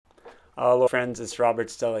Hello, friends. It's Robert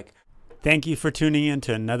Stellick. Thank you for tuning in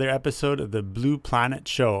to another episode of the Blue Planet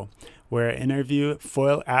Show, where I interview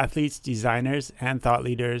foil athletes, designers, and thought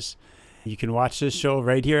leaders. You can watch this show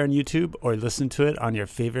right here on YouTube or listen to it on your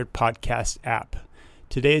favorite podcast app.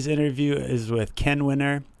 Today's interview is with Ken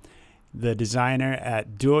Winner, the designer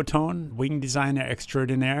at Duotone, wing designer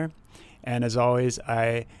extraordinaire. And as always,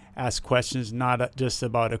 I ask questions not just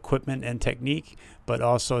about equipment and technique, but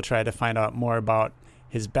also try to find out more about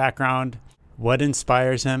his background, what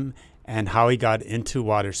inspires him, and how he got into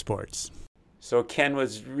water sports. So Ken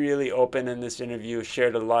was really open in this interview,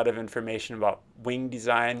 shared a lot of information about wing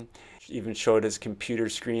design, even showed his computer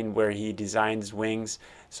screen where he designs wings.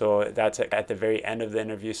 So that's at the very end of the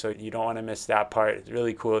interview, so you don't want to miss that part. It's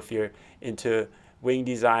really cool if you're into wing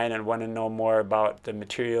design and want to know more about the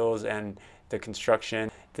materials and the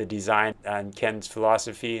construction, the design, and Ken's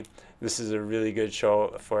philosophy. This is a really good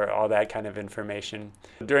show for all that kind of information.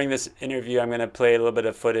 During this interview, I'm going to play a little bit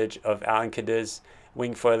of footage of Alan Cadiz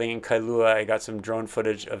wing foiling in Kailua. I got some drone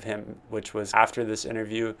footage of him, which was after this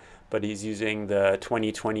interview, but he's using the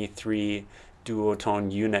 2023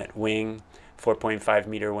 Duotone unit wing, 4.5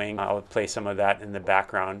 meter wing. I'll play some of that in the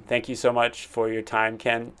background. Thank you so much for your time,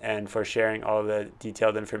 Ken, and for sharing all the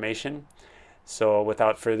detailed information. So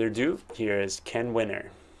without further ado, here is Ken Winner.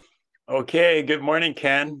 Okay, good morning,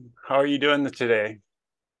 Ken. How are you doing today?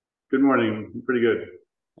 Good morning. Pretty good.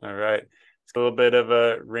 All right. It's a little bit of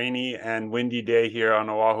a rainy and windy day here on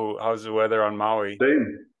Oahu. How's the weather on Maui?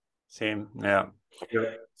 Same. Same, yeah.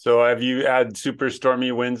 Yep. So have you had super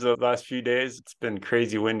stormy winds the last few days? It's been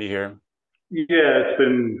crazy windy here. Yeah, it's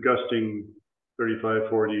been gusting 35,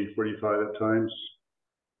 40, 45 at times.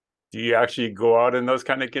 Do you actually go out in those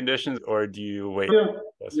kind of conditions, or do you wait Yeah,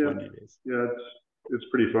 less yeah, windy days? yeah. It's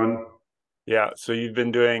pretty fun. Yeah, so you've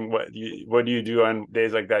been doing what do you do on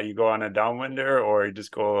days like that? You go on a downwinder or you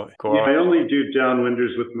just go Yeah, out? I only do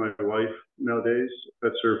downwinders with my wife nowadays.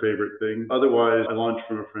 That's her favorite thing. Otherwise, I launch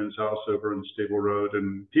from a friend's house over on Stable Road,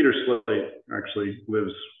 and Peter Slate actually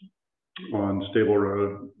lives on Stable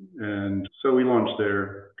Road, and so we launch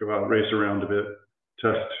there, go out, race around a bit,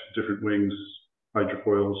 test different wings,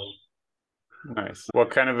 hydrofoils. Nice. What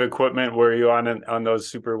kind of equipment were you on those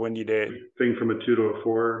super windy days? Thing from a 2 to a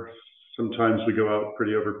 4. Sometimes we go out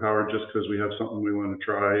pretty overpowered just because we have something we want to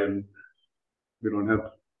try and we don't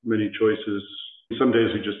have many choices. Some days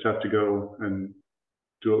we just have to go and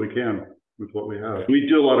do what we can with what we have. We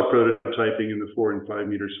do a lot of prototyping in the 4 and 5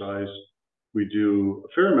 meter size. We do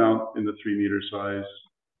a fair amount in the 3 meter size,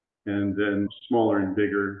 and then smaller and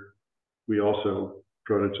bigger. We also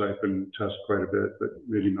prototype and test quite a bit, but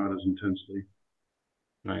maybe not as intensely.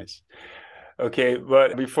 Nice. Okay,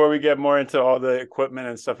 but before we get more into all the equipment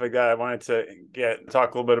and stuff like that, I wanted to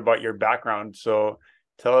talk a little bit about your background. So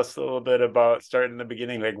tell us a little bit about starting in the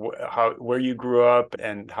beginning, like where you grew up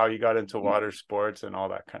and how you got into water sports and all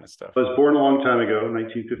that kind of stuff. I was born a long time ago,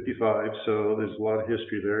 1955, so there's a lot of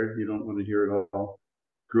history there. You don't want to hear it all.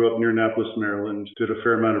 Grew up near Annapolis, Maryland. Did a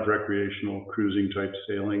fair amount of recreational cruising type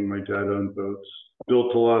sailing. My dad owned boats.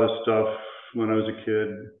 Built a lot of stuff when I was a kid.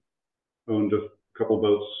 Owned a couple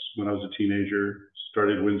boats when I was a teenager.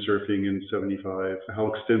 Started windsurfing in 75.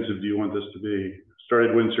 How extensive do you want this to be?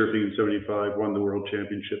 Started windsurfing in 75, won the world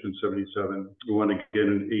championship in 77. We won again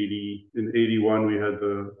in 80. In 81, we had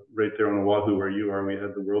right there on Oahu where you are, we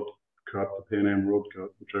had the World Cup, the Pan Am World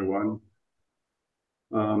Cup, which I won.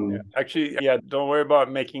 Actually, yeah, don't worry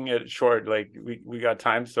about making it short. Like we got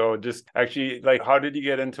time. So just actually, like, how did you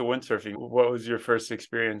get into windsurfing? What was your first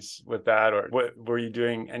experience with that? Or what were you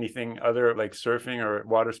doing anything other like surfing or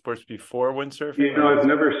water sports before windsurfing? I've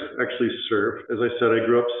never actually surfed. As I said, I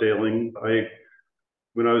grew up sailing.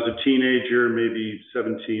 When I was a teenager, maybe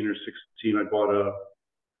 17 or 16, I bought a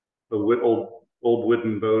old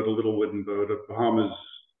wooden boat, a little wooden boat, a Bahamas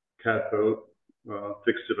cat boat,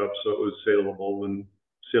 fixed it up so it was sailable and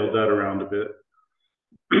sailed that around a bit.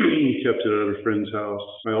 Kept it at a friend's house.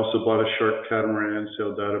 I also bought a shark catamaran,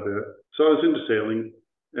 sailed that a bit. So I was into sailing,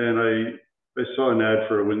 and I saw an ad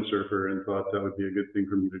for a windsurfer and thought that would be a good thing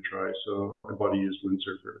for me to try. So I bought a used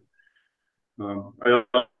windsurfer.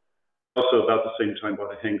 I also, about the same time,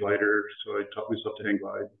 bought a hang glider, so I taught myself to hang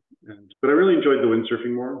glide. But I really enjoyed the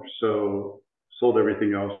windsurfing more, so sold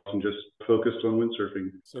everything else and just focused on windsurfing.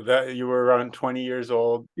 So that you were around 20 years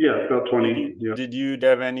old. Yeah, about 20. Yeah. Did you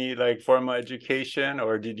have any like formal education,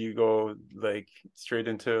 or did you go like straight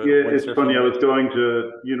into Yeah, it's windsurfing? funny. I was going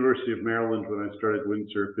to University of Maryland when I started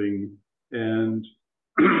windsurfing, and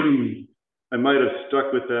I might have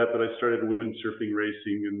stuck with that, but I started windsurfing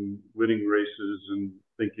racing and winning races and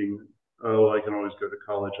thinking, oh, I can always go to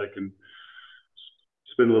college. I can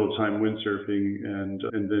spend a little time windsurfing, and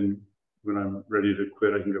then when I'm ready to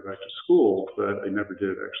quit, I can go back to school. But I never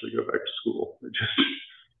did actually go back to school. I just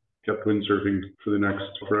kept windsurfing for the next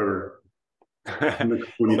forever.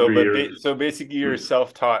 Next 23 years. So basically you're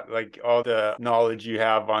self-taught, like all the knowledge you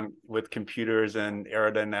have on with computers and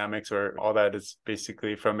aerodynamics or all that is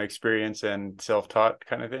basically from experience and self-taught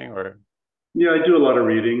kind of thing, or? Yeah, I do a lot of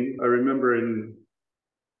reading. I remember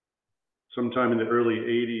sometime in the early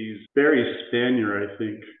 80s, Barry Spanier, I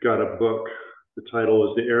think, got a book. The title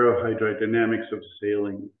was The Aerohydrodynamics of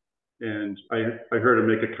Sailing. And I heard him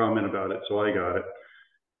make a comment about it, so I got it.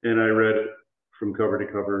 And I read it from cover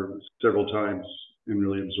to cover several times and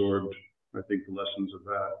really absorbed, I think, the lessons of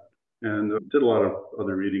that. And did a lot of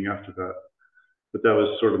other reading after that. But that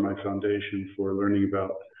was sort of my foundation for learning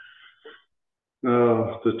about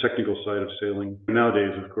the technical side of sailing.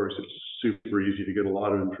 Nowadays, of course, it's super easy to get a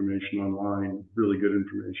lot of information online, really good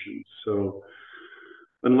information. So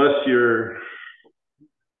unless you're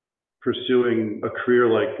pursuing a career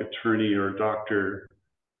like attorney or doctor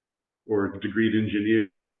or degreed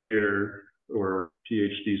engineer or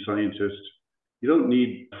PhD scientist, you don't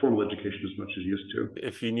need formal education as much as you used to.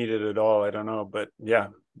 If you need it at all, I don't know. But yeah,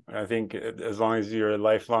 I think as long as you're a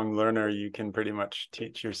lifelong learner, you can pretty much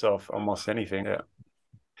teach yourself almost anything. Yeah.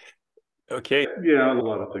 Okay. Yeah, a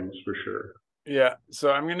lot of things for sure. Yeah,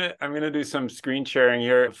 so I'm gonna do some screen sharing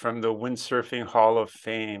here from the Windsurfing Hall of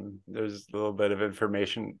Fame. There's a little bit of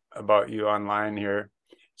information about you online here.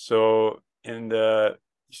 So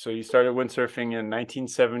you started windsurfing in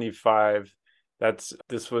 1975.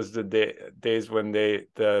 This was the days when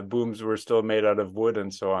the booms were still made out of wood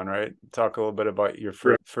and so on, right? Talk a little bit about your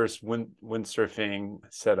first windsurfing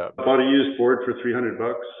setup. I bought a used board for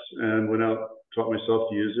 $300 and went out, taught myself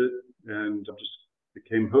to use it, and just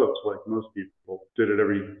became hooked like most people. Did it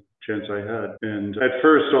every chance I had. And at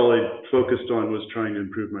first, all I focused on was trying to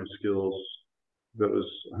improve my skills. That was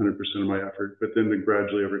 100% of my effort. But then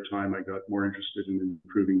gradually over time, I got more interested in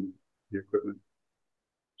improving the equipment.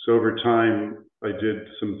 So over time, I did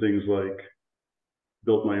some things like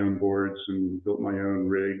built my own boards and built my own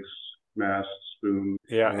rigs, masts, booms.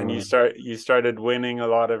 Yeah, and you started winning a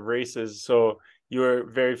lot of races. So you were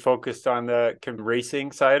very focused on the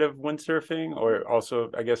racing side of windsurfing, or also,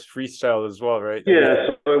 I guess, freestyle as well, right? Yeah,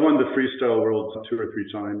 so I won the freestyle world 2 or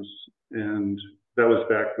 3 times, and that was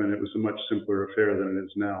back when it was a much simpler affair than it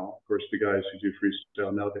is now. Of course, the guys who do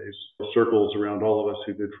freestyle nowadays, circles around all of us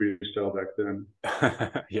who did freestyle back then.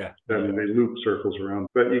 Yeah. I mean, they loop circles around,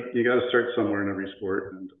 but you got to start somewhere in every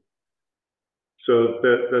sport. And so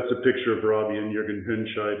that's a picture of Robbie and Jürgen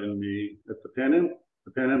Hönscheid and me at the Pan Am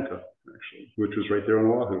Cup, actually, which was right there on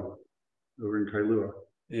Oahu, over in Kailua.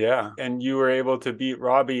 Yeah, and you were able to beat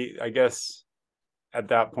Robbie, I guess, at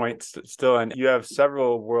that point still, and you have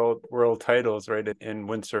several world titles, right, in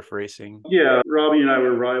windsurf racing. Yeah, Robbie and I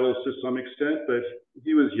were rivals to some extent, but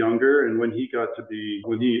he was younger, and when he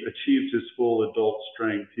achieved his full adult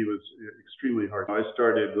strength, he was extremely hard. I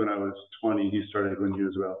started when I was 20. He started when he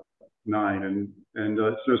was about 9, and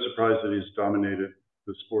it's no surprise that he's dominated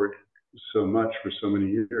the sport so much for so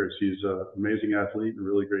many years. He's an amazing athlete, a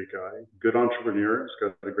really great guy, good entrepreneur. He's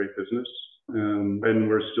got a great business, and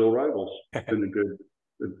we're still rivals. It's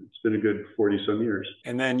been a good 40 some years.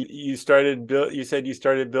 And then you said you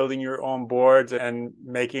started building your own boards and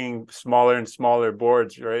making smaller and smaller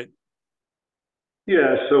boards, right?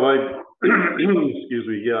 Yeah. So excuse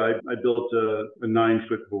me. Yeah, I built a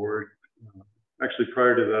 9-foot board. Actually,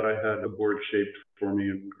 prior to that, I had a board shaped for me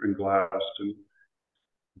and glassed, and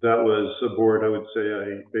that was a board. I would say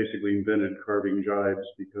I basically invented carving jibes,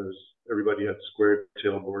 because everybody had square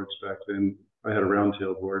tail boards back then. I had a round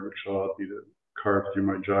tail board, which allowed me to carve through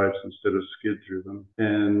my jibes instead of skid through them.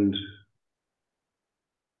 And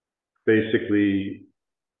basically,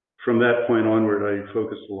 from that point onward, I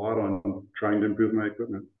focused a lot on trying to improve my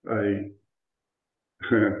equipment.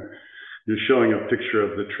 You're showing a picture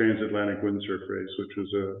of the transatlantic windsurf race, which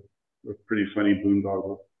was a pretty funny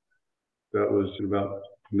boondoggle. That was about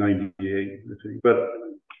 98, I think. But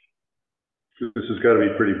this has got to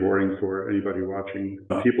be pretty boring for anybody watching.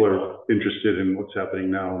 People are interested in what's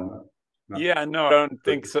happening now. Yeah, no, I don't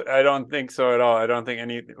think so. I don't think so at all. I don't think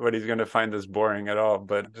anybody's going to find this boring at all.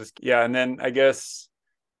 But just, yeah. And then I guess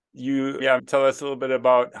tell us a little bit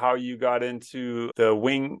about how you got into the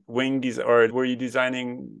wing design, or were you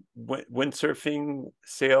designing windsurfing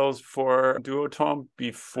sails for Duotone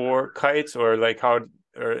before kites, or like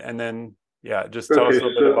and then, yeah, just tell us a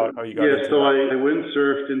little bit about how you got into so that. I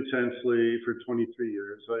windsurfed intensely for 23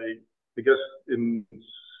 years. I guess in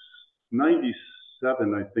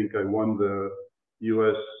 97, I think I won the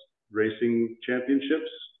U.S. racing championships.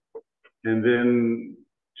 And then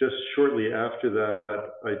just shortly after that,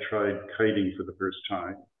 I tried kiting for the first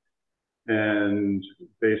time. And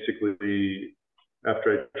basically,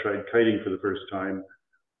 after I tried kiting for the first time,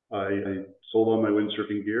 I sold all my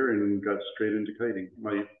windsurfing gear and got straight into kiting.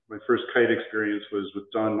 My first kite experience was with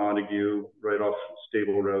Don Montague right off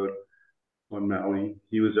Stable Road on Maui.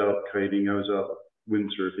 He was out kiting, I was out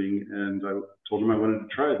windsurfing, and I told him I wanted to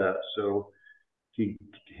try that. So he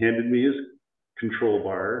handed me his control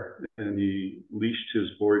bar and he leashed his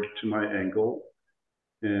board to my ankle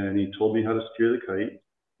and he told me how to steer the kite.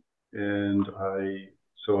 And I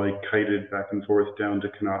kited back and forth down to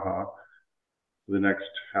Kanaha for the next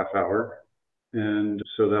half hour. And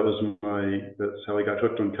so that's how I got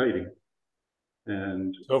hooked on kiting.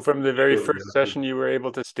 And so from the very first session, you were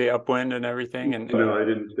able to stay upwind and everything? No, I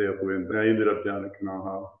didn't stay upwind. I ended up down at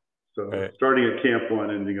Kanaha. So starting at Camp 1,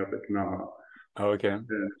 ending up at Kanaha. Oh, okay.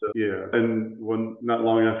 And and not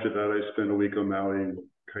long after that, I spent a week on Maui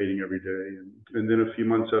kiting every day. And then a few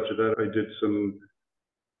months after that, I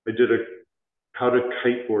did a how to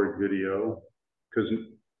kiteboard video because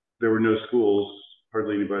there were no schools.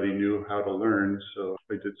 Hardly anybody knew how to learn. So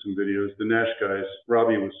I did some videos. The Nash guys,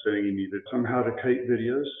 Robbie was saying he needed some how to kite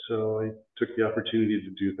videos. So I took the opportunity to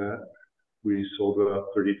do that. We sold about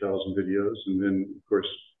 30,000 videos. And then, of course,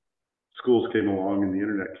 schools came along and the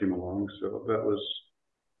internet came along. So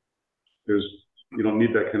you don't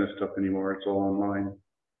need that kind of stuff anymore. It's all online.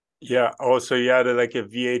 Yeah. Oh, so you had like a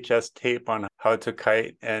VHS tape on how to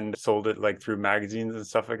kite and sold it like through magazines and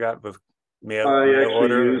stuff like that with mail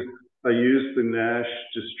order? I used the Nash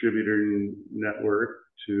distributor network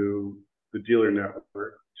to the dealer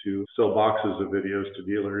network to sell boxes of videos to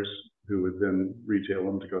dealers who would then retail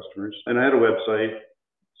them to customers. And I had a website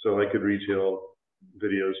so I could retail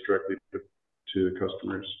videos directly to the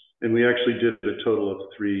customers. And we actually did a total of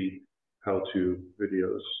 3 how-to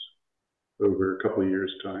videos over a couple of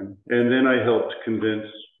years' time. And then I helped convince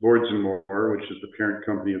Boards and More, which is the parent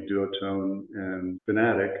company of Duotone and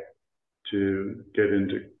Fanatic, to get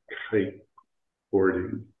into kite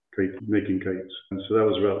boarding, making kites. And so that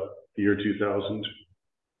was about the year 2000.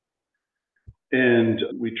 And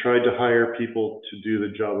we tried to hire people to do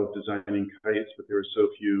the job of designing kites, but there were so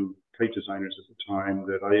few kite designers at the time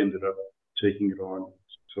that I ended up taking it on.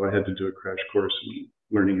 So I had to do a crash course in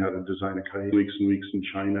learning how to design a kite, weeks and weeks in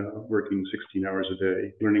China, working 16 hours a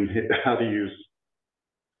day, learning how to use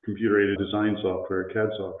computer-aided design software, CAD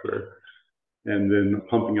software, and then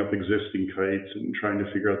pumping up existing kites and trying to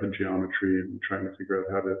figure out the geometry and trying to figure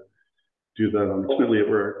out how to do that. Ultimately, it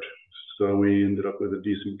worked. So we ended up with a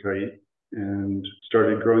decent kite and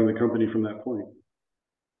started growing the company from that point.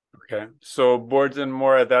 Okay. So Boards and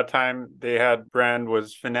More at that time, they had brand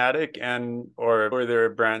was Fanatic or were there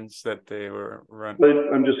brands that they were running?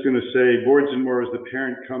 But I'm just going to say Boards and More is the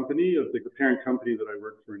parent company of the parent company that I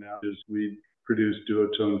work for now. We produce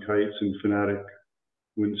Duotone kites and Fanatic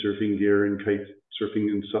windsurfing gear and kite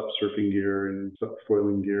surfing and sup surfing gear and sup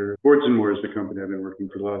foiling gear. Boards and More is the company I've been working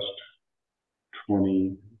for the last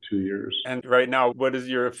 22 years. And right now, what is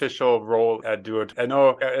your official role at Duotone? I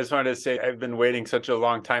know, I just wanted to say, I've been waiting such a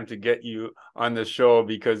long time to get you on the show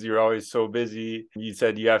because you're always so busy. You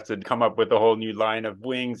said you have to come up with a whole new line of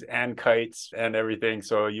wings and kites and everything.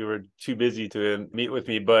 So you were too busy to meet with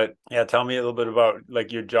me. But yeah, tell me a little bit about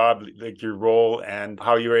like your job, like your role and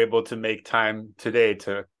how you were able to make time today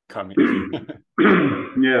to come here.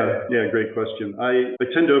 Yeah, great question. I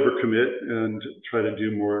tend to overcommit and try to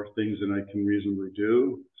do more things than I can reasonably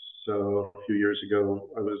do. So a few years ago,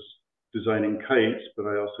 I was designing kites, but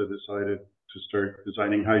I also decided to start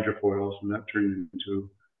designing hydrofoils, and that turned into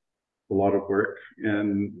a lot of work.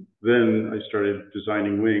 And then I started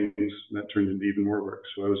designing wings, and that turned into even more work.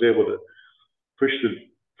 So I was able to push the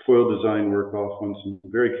foil design work off on some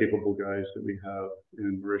very capable guys that we have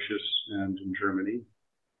in Mauritius and in Germany.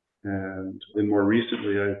 And then more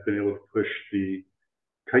recently, I've been able to push the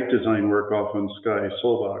kite design work off on Sky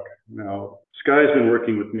Solbach. Now, Sky's been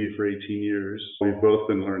working with me for 18 years. We've both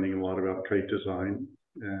been learning a lot about kite design.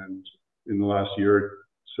 And in the last year or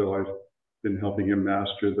so, I've been helping him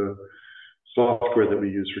master the software that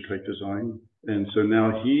we use for kite design. And so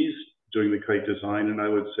now he's doing the kite design. And I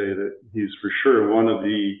would say that he's for sure one of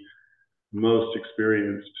the most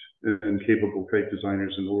experienced and capable kite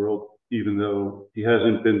designers in the world, even though he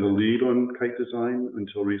hasn't been the lead on kite design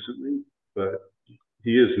until recently, but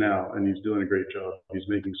he is now, and he's doing a great job. He's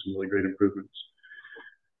making some really great improvements.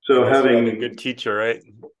 So having a good teacher, right?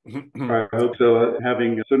 I hope so.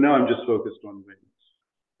 So now I'm just focused on wings.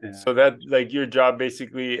 And so that like your job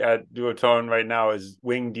basically at Duotone right now is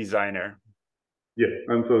wing designer. Yeah,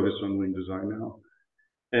 I'm focused on wing design now.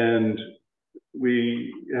 And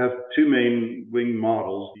we have two main wing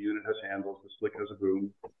models. The unit has handles, the Slick has a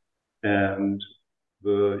boom, and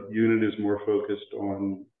the unit is more focused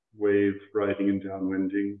on wave riding and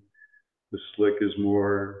downwinding. The Slick is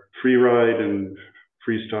more free ride and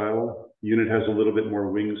freestyle. Unit has a little bit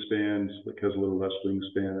more wingspan. Slick has a little less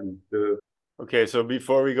wingspan. Okay, so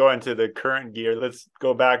before we go into the current gear, let's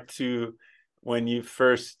go back to when you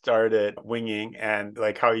first started winging and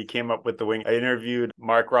like how you came up with the wing. I interviewed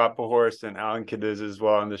Mark Rapahorst and Alan Cadiz as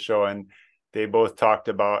well on the show, and they both talked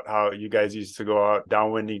about how you guys used to go out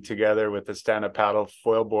downwinding together with the stand-up paddle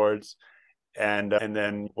foil boards, and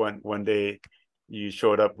then one day you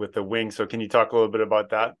showed up with the wing. So can you talk a little bit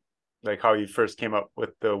about that? Like how you first came up with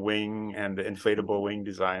the wing and the inflatable wing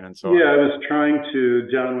design and so on. Yeah, I was trying to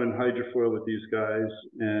downwind hydrofoil with these guys,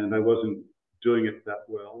 and I wasn't doing it that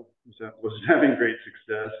well. I wasn't having great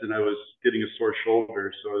success, and I was getting a sore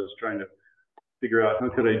shoulder. So I was trying to figure out how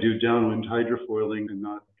could I do downwind hydrofoiling and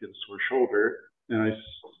not get a sore shoulder. And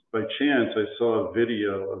by chance, I saw a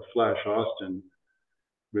video of Flash Austin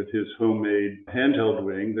with his homemade handheld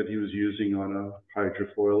wing that he was using on a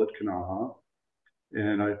hydrofoil at Kanaha.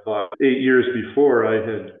 And I thought 8 years before I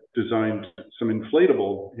had designed some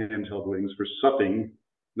inflatable handheld wings for supping,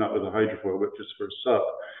 not with a hydrofoil, but just for sup.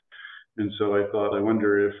 And so I thought, I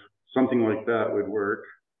wonder if something like that would work.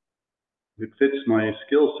 It fits my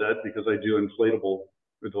skill set because I do inflatable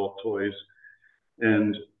adult toys.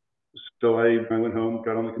 And so I went home,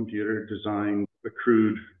 got on the computer, designed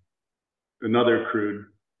another crude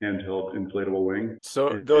handheld inflatable wing.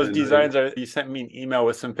 So those designs you sent me an email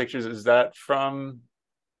with some pictures. Is that from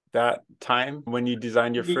that time when you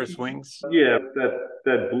designed your first wings? Yeah,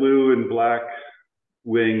 that blue and black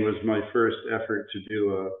wing was my first effort to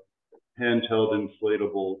do a handheld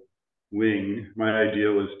inflatable wing. My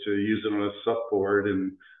idea was to use it on a sup board,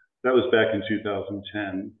 and that was back in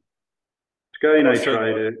 2010. Sky and I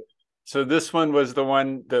tried it. So this one was the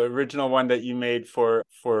original one that you made for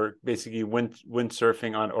basically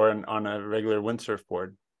windsurfing on a regular windsurf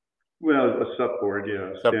board. Well, a sup board,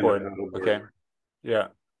 yeah. Sup board. Okay. Yeah.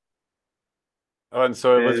 Oh, and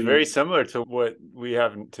so it was very similar to what we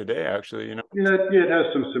have today, actually, you know. Yeah, it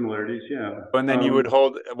has some similarities, yeah. And then you would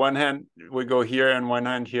hold one hand would go here and one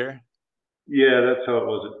hand here. Yeah, that's how it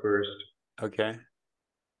was at first. Okay.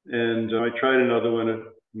 And I tried another one a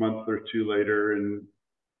month or two later, and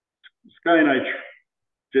Sky and I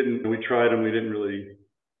we tried and we didn't really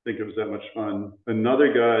think it was that much fun. Another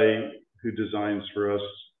guy who designs for us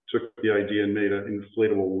took the idea and made an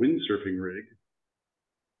inflatable windsurfing rig.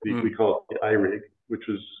 We call it the iRig, which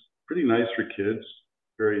was pretty nice for kids,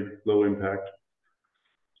 very low impact.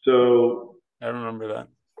 So I remember that.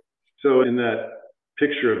 So in that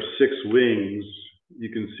picture of 6 wings, you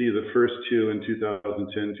can see the first 2 in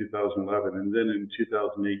 2010, 2011, and then in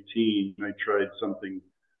 2018, I tried something.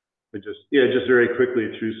 Just very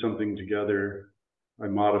quickly threw something together. I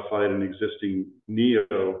modified an existing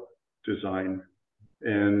Neo design,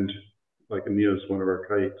 and like a Neo is one of our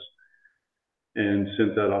kites, and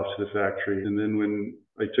sent that off to the factory. And then when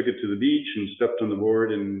I took it to the beach and stepped on the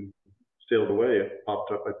board and sailed away, I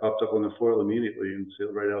popped up on the foil immediately and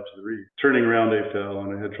sailed right out to the reef. Turning around, I fell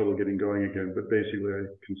and I had trouble getting going again, but basically I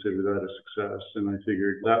consider that a success. And I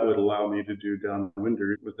figured that would allow me to do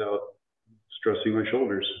downwinder without stressing my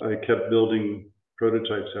shoulders. I kept building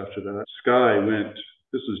prototypes after that.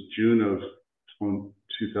 This was June of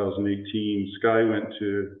 2018. Sky went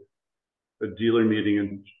to a dealer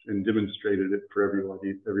meeting and demonstrated it for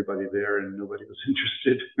everybody there, and nobody was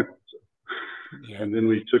interested. Yeah. And then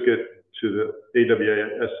we took it to the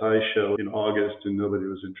AWSI show in August, and nobody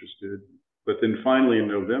was interested. But then finally in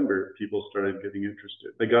November, people started getting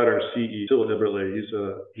interested. I got our CE, Till Eberle.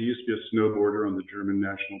 He used to be a snowboarder on the German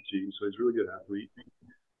national team, so he's a really good athlete.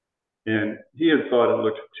 And he had thought it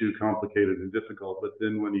looked too complicated and difficult, but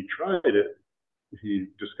then when he tried it, he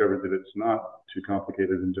discovered that it's not too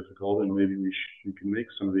complicated and difficult, and maybe we can make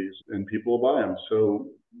some of these, and people will buy them. So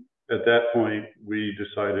at that point, we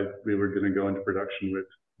decided we were going to go into production with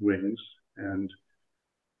wings, and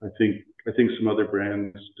I think some other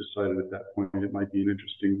brands decided at that point it might be an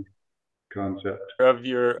interesting concept. Of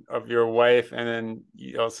your wife, and then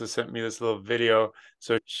you also sent me this little video.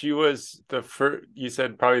 So she was the first, you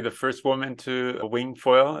said probably the first woman to a wing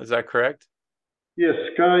foil, is that correct? Yes,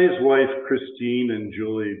 Sky's wife, Christine, and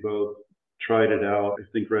Julie both tried it out, I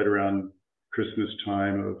think right around Christmas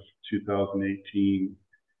time of 2018.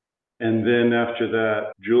 And then after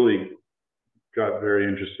that, Julie got very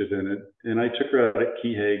interested in it. And I took her out at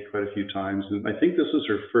Kihei quite a few times. And I think this was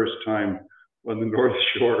her first time on the North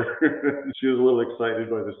Shore. She was a little excited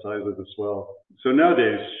by the size of the swell. So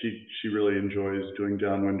nowadays, she really enjoys doing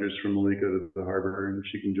downwinders from Malika to the harbor, and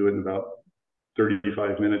she can do it in about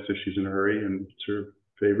 35 minutes if she's in a hurry, and it's her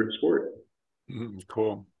favorite sport.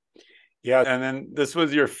 Cool. Yeah, and then this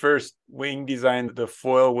was your first wing design, the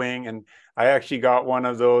foil wing, and I actually got one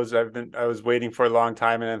of those. I was waiting for a long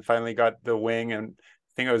time, and then finally got the wing, and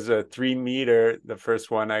I think it was a 3 meter, the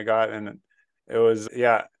first one I got, and it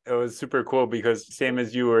was super cool because same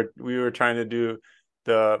as we were trying to do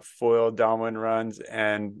the foil downwind runs,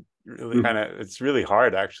 and really it's really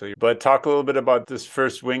hard actually. But talk a little bit about this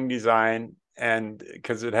first wing design, and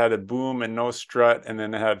because it had a boom and no strut, and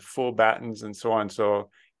then it had full battens and so on.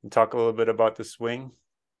 So talk a little bit about the swing.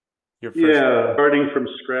 Starting from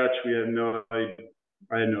scratch, I had no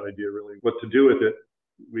idea really what to do with it.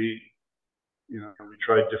 We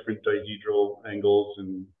tried different dihedral angles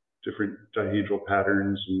and different dihedral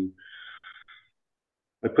patterns, and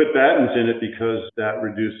I put battens in it because that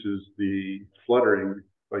reduces the fluttering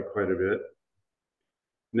by quite a bit.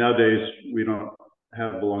 Nowadays, we don't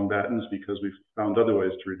have the long battens because we've found other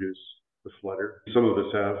ways to reduce the flutter. Some of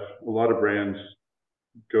us have. A lot of brands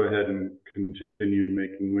go ahead and continue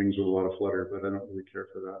making wings with a lot of flutter, but I don't really care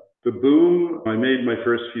for that. The boom, I made my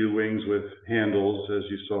first few wings with handles, as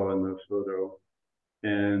you saw in the photo,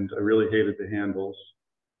 and I really hated the handles.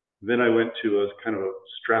 Then I went to a kind of a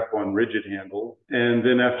strap-on rigid handle, and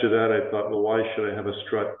then after that I thought, well, why should I have a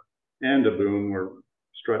strut and a boom, or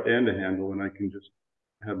strut and a handle, when I can just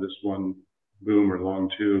have this one boom or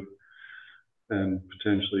long tube and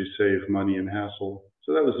potentially save money and hassle?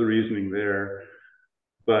 So that was the reasoning there.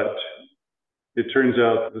 But it turns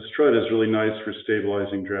out the strut is really nice for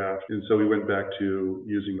stabilizing draft. And so we went back to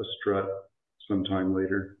using a strut sometime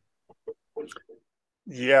later.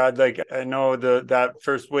 Yeah, like I know that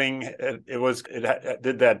first wing, it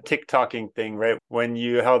did that tick-tocking thing, right? When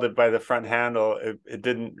you held it by the front handle, it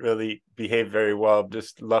didn't really behave very well,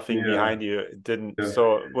 just luffing behind you. It didn't. Yeah.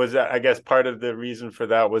 So was that, I guess, part of the reason for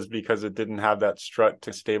that was because it didn't have that strut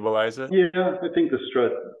to stabilize it? Yeah, I think the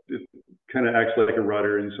strut, it kind of acts like a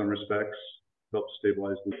rudder in some respects, helps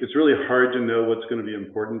stabilize them. It's really hard to know what's going to be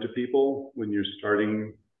important to people when you're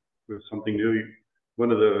starting with something new.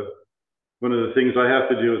 One of the things I have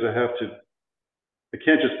to do is I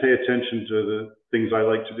can't just pay attention to the things I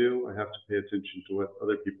like to do. I have to pay attention to what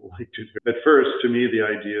other people like to do. At first, to me, the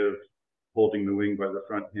idea of holding the wing by the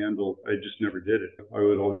front handle, I just never did it. I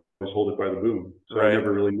would always hold it by the boom. So right. I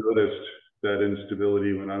never really noticed that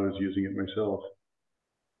instability when I was using it myself.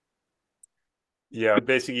 Yeah,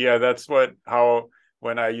 basically, yeah, that's how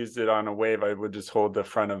when I used it on a wave, I would just hold the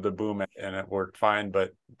front of the boom and it worked fine.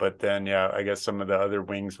 But then, yeah, I guess some of the other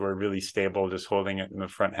wings were really stable, just holding it in the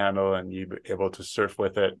front handle, and you'd be able to surf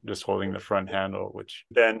with it, just holding the front handle, which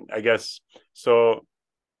then I guess, so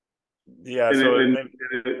yeah. And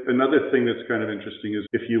another thing that's kind of interesting is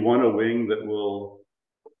if you want a wing that will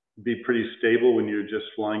be pretty stable when you're just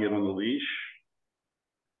flying it on the leash,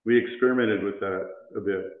 we experimented with that a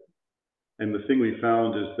bit. And the thing we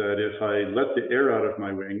found is that if I let the air out of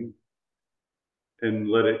my wing and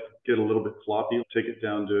let it get a little bit floppy, take it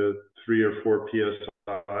down to 3 or 4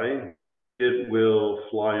 psi, it will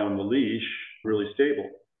fly on the leash really stable.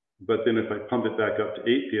 But then if I pump it back up to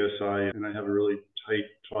 8 psi and I have a really tight,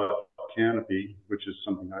 taut canopy, which is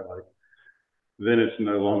something I like, then it's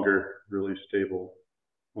no longer really stable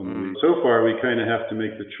on the leash. So far, we kind of have to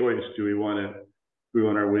make the choice. Do we want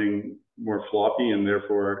our wing more floppy and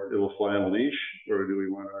therefore it will fly on a leash, or do we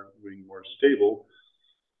want our wing more stable,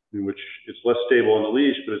 in which it's less stable on the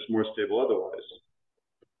leash, but it's more stable otherwise?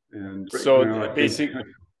 And so right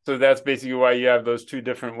so that's basically why you have those two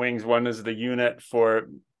different wings. One is the unit for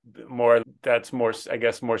that's more, I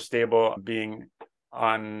guess, more stable, being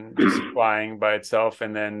on just flying by itself,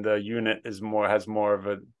 and then the unit has more of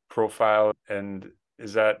a profile. And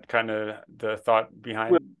is that kind of the thought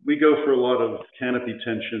behind? Well, we go for a lot of canopy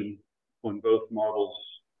tension on both models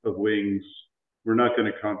of wings. We're not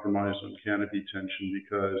going to compromise on canopy tension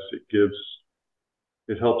because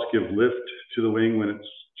it helps give lift to the wing when it's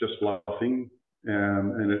just luffing,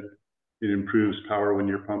 and it improves power when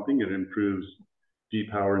you're pumping. It improves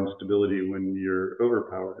depower and stability when you're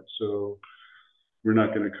overpowered. So we're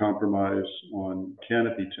not going to compromise on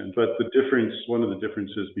canopy tension. But one of the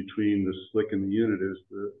differences between the slick and the unit is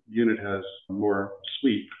the unit has more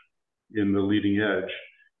sweep in the leading edge,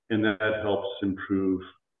 and that helps improve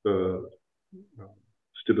the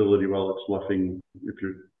stability while it's luffing if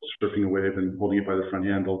you're surfing a wave and holding it by the front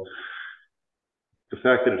handle. The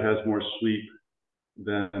fact that it has more sweep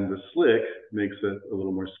than the slick makes it a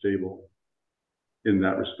little more stable in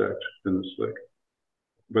that respect than the slick.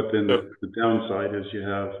 But then So the downside is you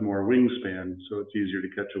have more wingspan, so it's easier to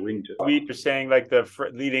catch a wingtip. sweep, you're saying like the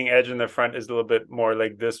leading edge in the front is a little bit more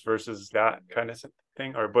like this versus that kind of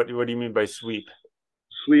thing? Or what do you mean by sweep?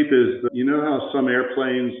 Sweep is, you know how some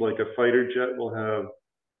airplanes, like a fighter jet, will have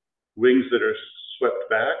wings that are swept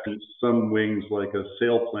back, and some wings, like a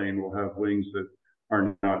sailplane, will have wings that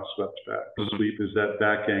are not swept back. Mm-hmm. Sweep is that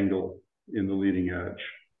back angle in the leading edge.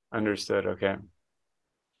 Understood. Okay.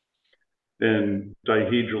 And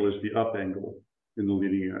dihedral is the up angle in the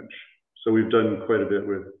leading edge. So we've done quite a bit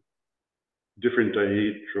with different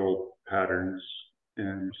dihedral patterns,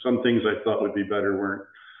 and some things I thought would be better weren't.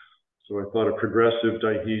 So I thought a progressive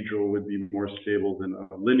dihedral would be more stable than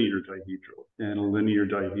a linear dihedral, and a linear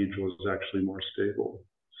dihedral is actually more stable.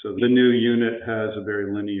 So the new unit has a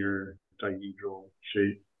very linear dihedral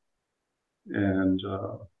shape. And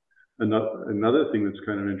another thing that's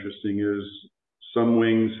kind of interesting is some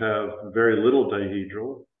wings have very little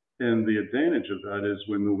dihedral, and the advantage of that is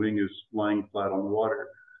when the wing is lying flat on the water,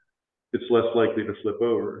 it's less likely to flip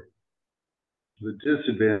over. The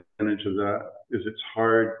disadvantage of that is it's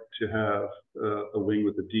hard to have a wing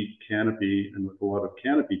with a deep canopy and with a lot of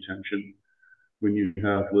canopy tension when you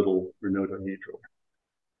have little or no dihedral.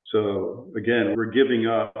 So again, we're giving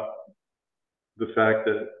up the fact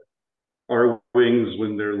that our wings,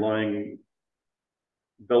 when they're lying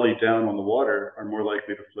belly down on the water, are more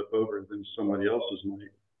likely to flip over than somebody else's might.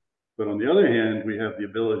 But on the other hand, we have the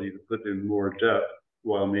ability to put in more depth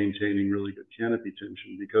while maintaining really good canopy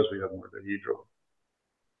tension because we have more dihedral.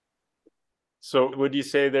 So would you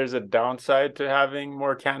say there's a downside to having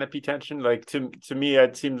more canopy tension? Like to me,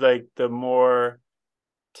 it seems like the more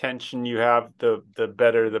tension you have, the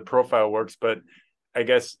better the profile works. But I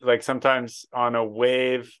guess like sometimes on a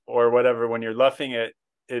wave or whatever, when you're luffing it,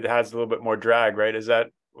 it has a little bit more drag, right? Is that,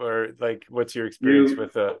 or like what's your experience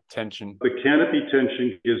with the tension? The canopy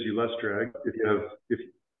tension gives you less drag. If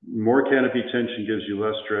more canopy tension gives you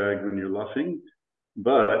less drag when you're luffing,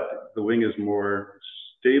 but the wing is more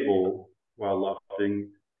stable while luffing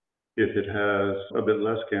if it has a bit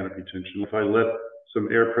less canopy tension. If I let some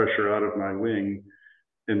air pressure out of my wing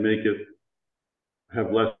and make it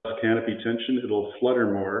have less canopy tension, it'll flutter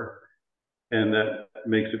more, and that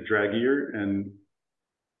makes it draggier, and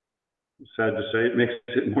sad to say, it makes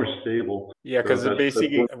it more stable. Yeah, because so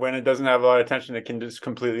basically when it doesn't have a lot of tension, it can just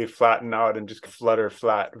completely flatten out and just flutter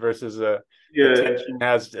flat versus the tension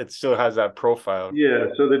it still has that profile. Yeah,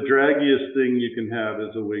 so the draggiest thing you can have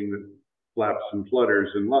is a wing that flaps and flutters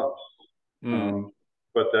and luffs.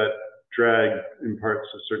 But that drag imparts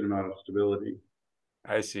a certain amount of stability.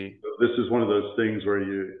 I see. So this is one of those things where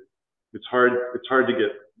it's hard to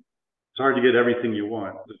get everything you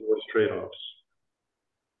want. There's always trade-offs.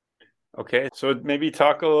 Okay, so maybe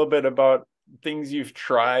talk a little bit about things you've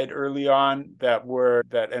tried early on that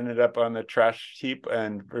ended up on the trash heap,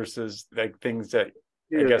 and versus like things that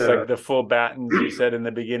I guess like the full battens. You said in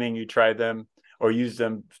the beginning you tried them or used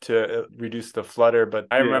them to reduce the flutter, but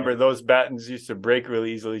I remember those battens used to break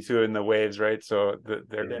really easily too in the waves, right? So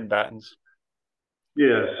they're in battens.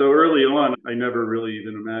 Yeah, so early on, I never really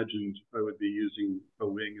even imagined I would be using a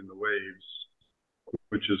wing in the waves,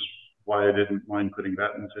 which is why I didn't mind putting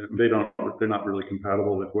battens in. They're not really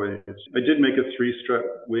compatible with waves. I did make a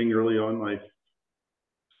 3-strut wing early on.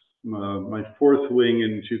 My fifth wing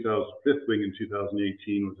in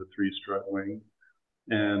 2018 was a 3-strut wing,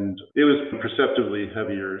 and it was perceptibly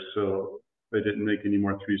heavier, so I didn't make any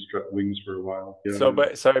more 3-strut wings for a while. Yeah. So,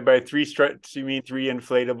 by 3 struts, you mean 3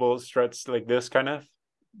 inflatable struts like this kind of?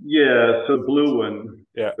 Yeah, so the blue one,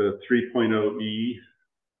 the 3.0E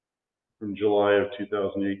from July of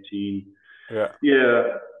 2018.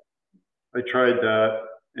 Yeah, I tried that,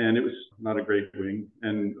 and it was not a great wing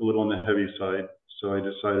and a little on the heavy side. So I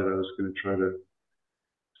decided I was going to try to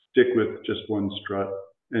stick with just one strut,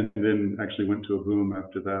 and then actually went to a boom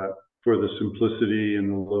after that for the simplicity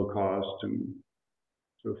and the low cost and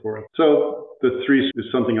so forth. So the 3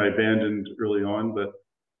 is something I abandoned early on, but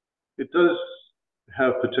it does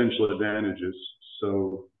have potential advantages.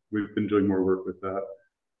 So we've been doing more work with that.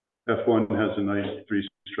 F1 has a nice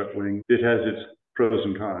 3-strut wing. It has its pros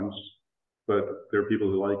and cons, but there are people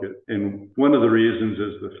who like it. And one of the reasons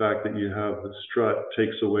is the fact that you have the strut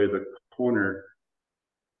takes away the corner,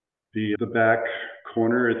 the back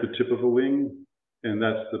corner at the tip of a wing, and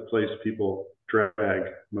that's the place people drag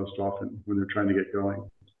most often when they're trying to get going.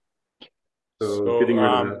 So getting rid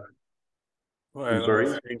of that. I'm sorry?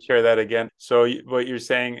 Let me share that again. So what you're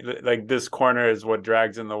saying, like this corner is what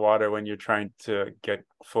drags in the water when you're trying to get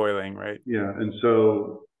foiling, right? Yeah, and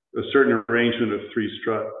so a certain arrangement of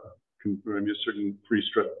 3-strut a certain free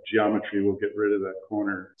strut geometry will get rid of that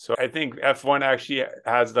corner. So I think F1 actually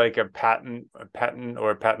has like a patent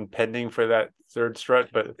or a patent pending for that third strut,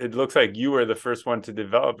 but it looks like you were the first one to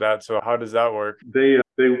develop that. So how does that work? They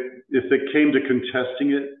if they came to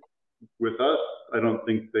contesting it with us, I don't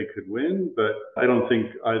think they could win, but I don't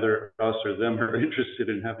think either us or them are interested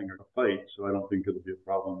in having a fight. So I don't think it'll be a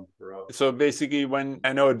problem for us. So basically, when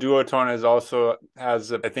I know Duotone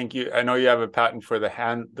I know you have a patent for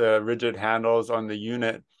the rigid handles on the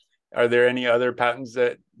unit. Are there any other patents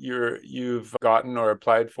that you've gotten or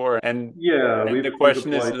applied for? And yeah, the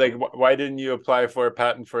question is like, why didn't you apply for a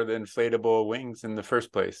patent for the inflatable wings in the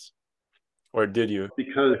first place? Or did you?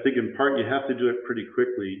 Because I think in part you have to do it pretty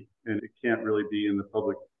quickly and it can't really be in the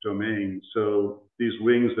public domain. So these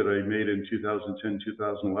wings that I made in 2010,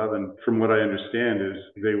 2011, from what I understand is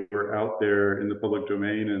they were out there in the public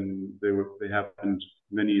domain and they happened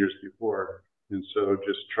many years before. And so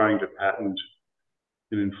just trying to patent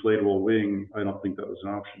an inflatable wing, I don't think that was an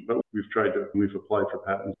option. But we've applied for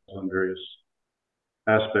patents on various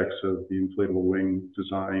aspects of the inflatable wing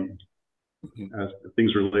design. As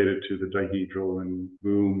things related to the dihedral and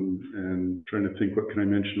boom, and trying to think, what can I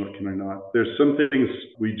mention, what can I not? There's some things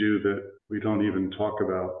we do that we don't even talk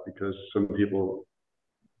about because some people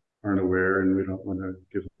aren't aware and we don't want to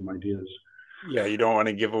give them ideas. Yeah, you don't want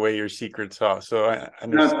to give away your secret sauce. So I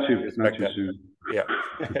understand. Not too soon.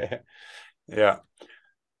 Yeah. Yeah.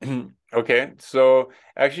 Okay. So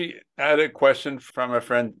actually, I had a question from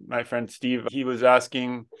my friend Steve. He was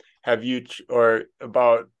asking,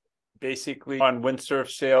 about basically on windsurf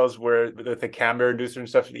sails where with the camber inducer and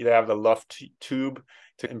stuff, they have the luft tube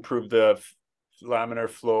to improve the laminar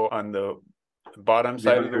flow on the bottom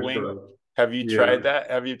side of the wing. Have you tried that?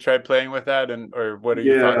 Have you tried playing with that? Or what are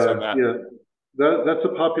your thoughts on that? Yeah, that's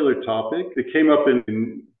a popular topic. It came up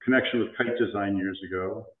in connection with kite design years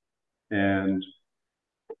ago. And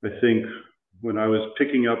I think when I was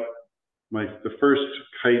picking up the first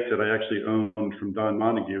kite that I actually owned from Don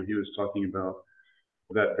Montague, he was talking about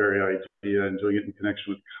that very idea and doing it in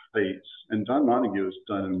connection with kites. And Don Montague has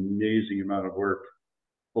done an amazing amount of work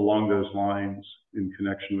along those lines in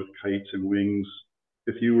connection with kites and wings.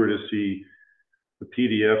 If you were to see the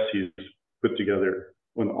PDFs he's put together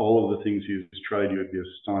on all of the things he's tried, you would be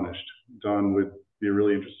astonished. Don would be a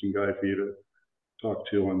really interesting guy for you to talk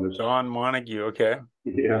to on this. Don Montague, okay.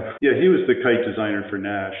 Yeah, he was the kite designer for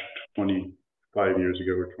Nash 25 years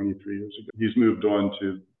ago or 23 years ago. He's moved on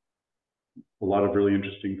to a lot of really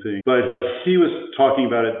interesting things. But he was talking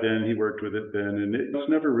about it then, he worked with it then, and it's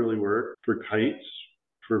never really worked for kites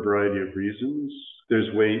for a variety of reasons.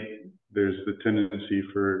 There's weight, there's the tendency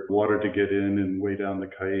for water to get in and weigh down the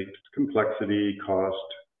kite, complexity, cost,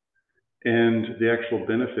 and the actual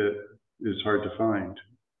benefit is hard to find.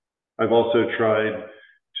 I've also tried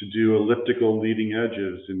to do elliptical leading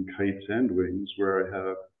edges in kites and wings where I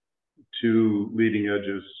have two leading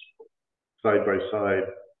edges side by side.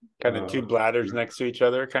 Kind of two bladders next to each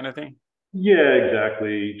other kind of thing? Yeah,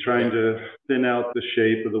 exactly. Trying to thin out the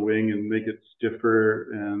shape of the wing and make it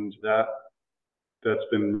stiffer, and that's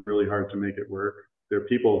been really hard to make it work. There are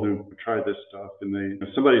people who try this stuff and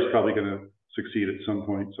somebody's probably going to succeed at some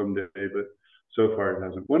point someday, but so far it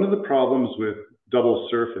hasn't. One of the problems with double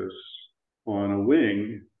surface on a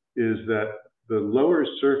wing is that the lower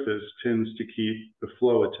surface tends to keep the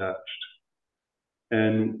flow attached.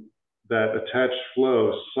 And that attached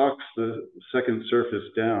flow sucks the second surface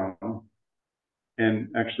down and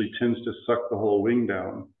actually tends to suck the whole wing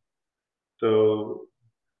down. So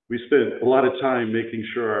we spent a lot of time making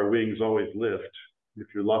sure our wings always lift. If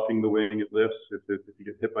you're luffing the wing, it lifts. If you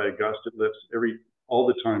get hit by a gust, it lifts. All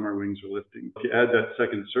the time our wings are lifting. If you add that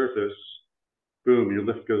second surface, boom, your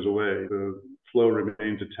lift goes away. The flow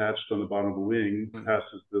remains attached on the bottom of the wing,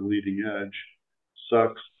 passes the leading edge,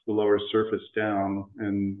 sucks the lower surface down,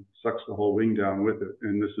 and sucks the whole wing down with it.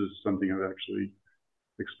 And this is something I've actually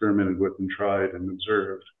experimented with and tried and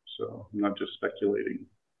observed. So I'm not just speculating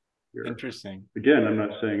here. Interesting. Again, I'm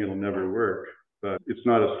not saying it'll never work, but it's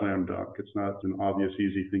not a slam dunk. It's not an obvious,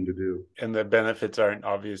 easy thing to do. And the benefits aren't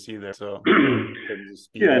obvious either. So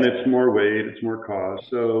yeah, and it's more weight, it's more cost.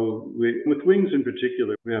 So with wings in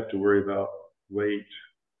particular, we have to worry about weight.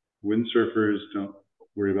 Windsurfers don't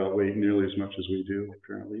worry about weight nearly as much as we do,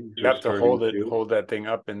 apparently. You have to hold that thing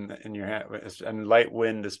up in your hand. And light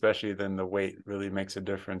wind, especially, then the weight really makes a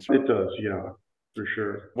difference. It does, yeah, for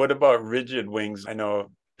sure. What about rigid wings? I know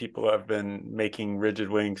people have been making rigid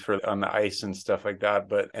wings on the ice and stuff like that,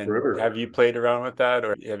 have you played around with that,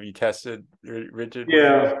 or have you tested rigid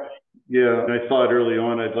wings? Yeah, and I thought early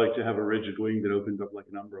on I'd like to have a rigid wing that opened up like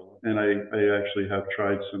an umbrella. And I actually have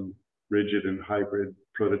tried some rigid and hybrid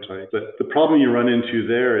prototype. But the problem you run into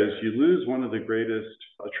there is you lose one of the greatest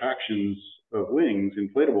attractions of wings,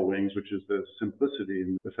 inflatable wings, which is the simplicity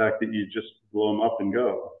and the fact that you just blow them up and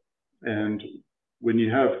go. And when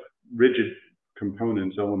you have rigid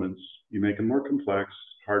components, elements, you make them more complex,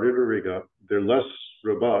 harder to rig up. They're less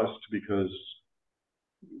robust because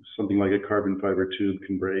something like a carbon fiber tube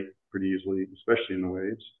can break pretty easily, especially in the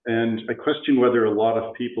waves. And I question whether a lot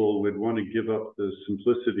of people would want to give up the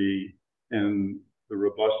simplicity and the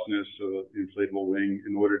robustness of an inflatable wing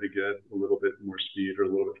in order to get a little bit more speed or a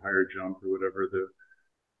little bit higher jump or whatever the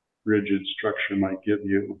rigid structure might give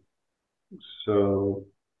you. So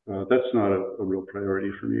that's not a real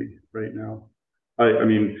priority for me right now. I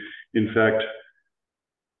mean, in fact,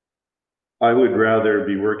 I would rather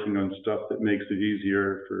be working on stuff that makes it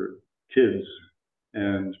easier for kids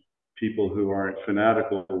and people who aren't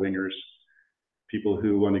fanatical wingers, people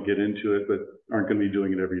who want to get into it but aren't going to be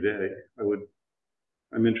doing it every day.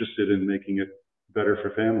 I'm interested in making it better for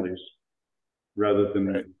families rather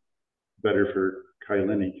than better for Kai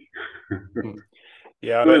Lenny.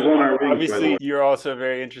 Yeah, obviously you're also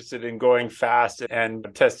very interested in going fast and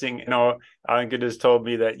testing. You know, Alan has told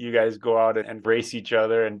me that you guys go out and race each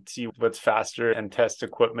other and see what's faster and test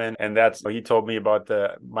equipment. And he told me about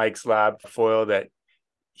the Mike's Lab foil that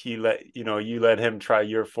you let him try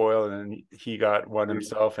your foil and then he got one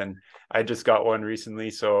himself. And I just got one recently.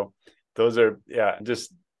 So those are,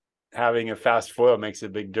 just having a fast foil makes a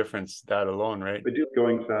big difference, that alone, right? I do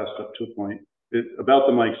going fast up to a point. About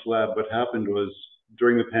the Mike's Lab, what happened was,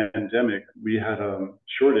 during the pandemic, we had a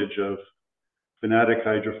shortage of Fanatic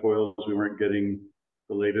hydrofoils. We weren't getting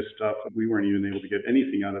the latest stuff. We weren't even able to get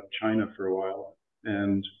anything out of China for a while.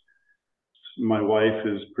 And my wife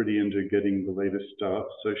is pretty into getting the latest stuff.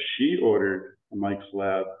 So she ordered a Mike's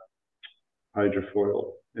Lab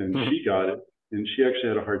hydrofoil and she got it. And she actually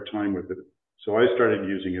had a hard time with it. So I started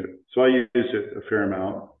using it. So I used it a fair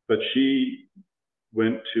amount. But she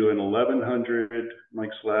went to an 1100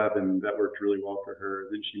 Mike's Lab, and that worked really well for her.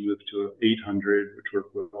 Then she moved to an 800, which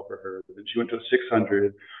worked well for her. Then she went to a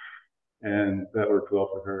 600, and that worked well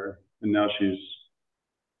for her. And now I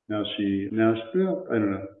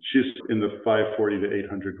don't know. She's in the 540 to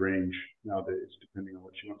 800 range nowadays, depending on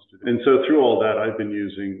what she wants to do. And so through all that, I've been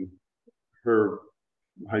using her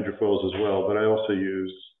hydrofoils as well, but I also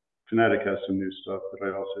use, Fanatic has some new stuff that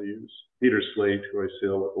I also use. Peter Slate, who I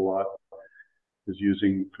sail with a lot, is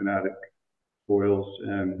using Fanatic foils,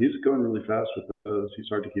 and he's going really fast with those. He's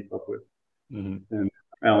hard to keep up with. And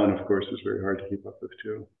Alan, of course, is very hard to keep up with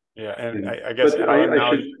too. Yeah, and I guess Alan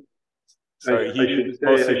I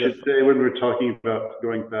should say when we're talking about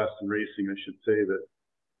going fast and racing, I should say that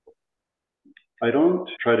I don't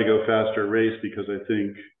try to go fast or race because I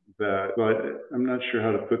think that, well, I'm not sure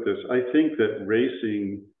how to put this. I think that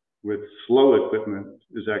racing with slow equipment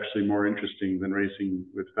is actually more interesting than racing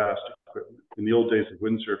with fast equipment. In the old days of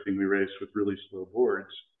windsurfing, we raced with really slow boards.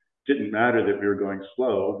 It didn't matter that we were going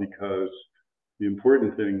slow because the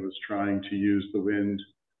important thing was trying to use the wind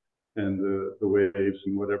and the waves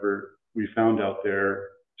and whatever we found out there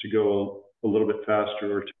to go a little bit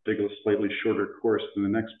faster or to take a slightly shorter course than the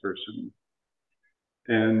next person.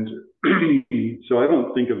 And so I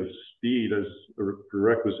don't think of speed as a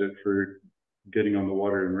prerequisite for getting on the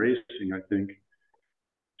water and racing. I think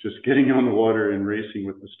just getting on the water and racing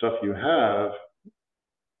with the stuff you have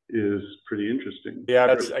is pretty interesting. Yeah,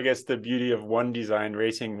 that's, I guess, the beauty of one design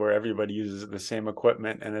racing where everybody uses the same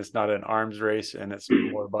equipment and it's not an arms race and it's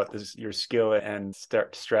more about your skill and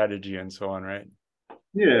strategy and so on, right?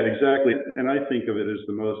 Yeah, exactly. And I think of it as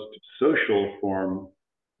the most social form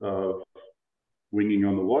of winging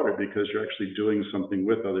on the water because you're actually doing something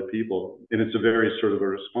with other people. And it's a very sort of a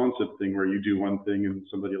responsive thing where you do one thing and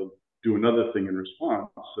somebody will do another thing in response.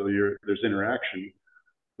 So there's interaction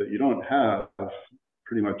that you don't have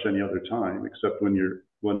pretty much any other time, except when you're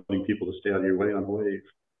wanting people to stay out of your way on a wave,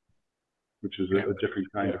 which is a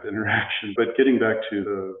different kind of interaction. But getting back to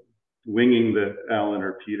the winging that Alan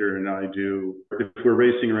or Peter and I do, if we're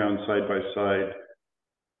racing around side by side,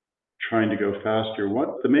 trying to go faster,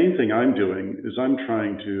 the main thing I'm doing is I'm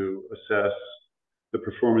trying to assess the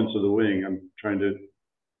performance of the wing. I'm trying to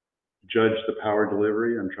judge the power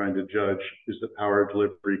delivery. I'm trying to judge, is the power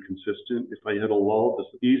delivery consistent? If I hit a lull, is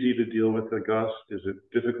it easy to deal with a gust? Is it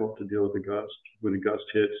difficult to deal with a gust? When a gust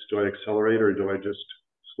hits, do I accelerate or do I just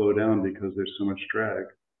slow down because there's so much drag?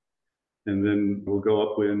 And then we'll go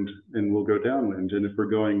upwind and we'll go downwind. And if we're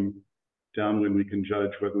going downwind, we can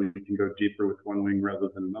judge whether we can go deeper with one wing rather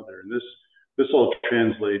than another. And this all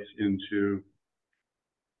translates into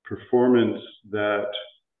performance that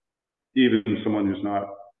even someone who's not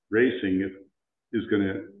racing is going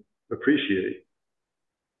to appreciate.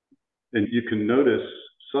 And you can notice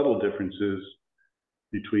subtle differences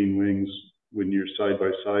between wings when you're side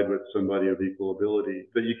by side with somebody of equal ability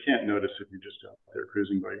that you can't notice if you're just out there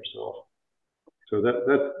cruising by yourself. So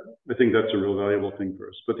I think that's a real valuable thing for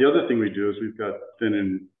us. But the other thing we do is we've got Finn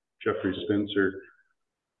and Jeffrey Spencer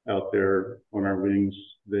out there on our wings.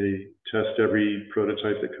 They test every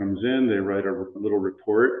prototype that comes in. They write a little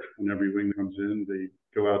report on every wing that comes in. They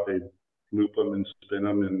go out, they loop them and spin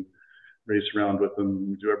them and race around with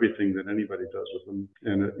them, do everything that anybody does with them,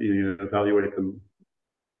 and evaluate them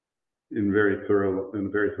in a very thorough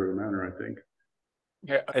manner, I think.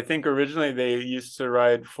 Yeah, I think originally they used to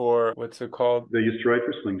ride for, what's it called? They used to ride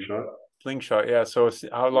for Slingshot. Slingshot, yeah. So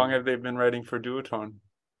how long have they been riding for Duotone?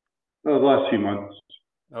 The last few months.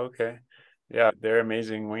 Okay. Yeah, they're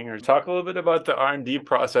amazing wingers. Talk a little bit about the R&D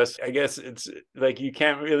process. I guess it's like you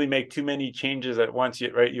can't really make too many changes at once,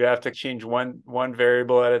 right? You have to change one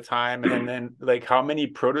variable at a time. And then like how many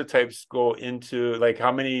prototypes go into, like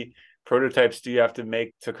how many prototypes do you have to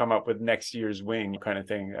make to come up with next year's wing kind of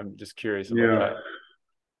thing? I'm just curious about that.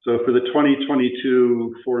 So for the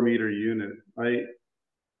 2022 4-meter unit, I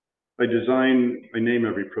name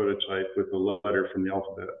every prototype with a letter from the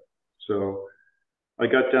alphabet. So I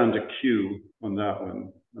got down to Q on that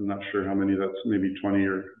one. I'm not sure how many that's, maybe 20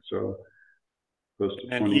 or so. Close to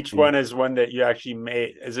and 20. Each one is one that you actually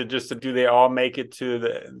made. Is it just, do they all make it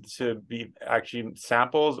to be actually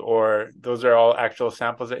samples, or those are all actual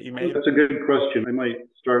samples that you made? That's a good question. I might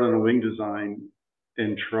start on a wing design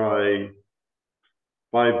and try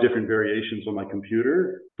 5 different variations on my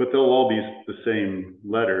computer, but they'll all be the same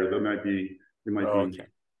letter. They might be okay.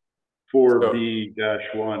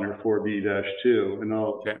 4B-1 or 4B-2, and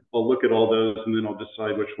I'll look at all those, and then I'll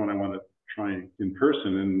decide which one I want to try in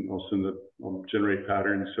person, and I'll generate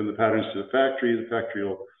patterns, send the patterns to the factory. The factory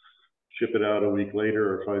will ship it out a week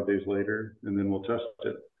later or 5 days later, and then we'll test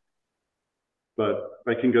it. But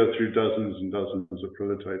I can go through dozens and dozens of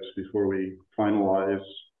prototypes before we finalize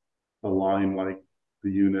a line like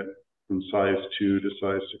the unit from size 2 to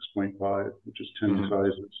size 6.5, which is 10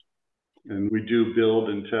 sizes. And we do build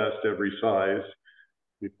and test every size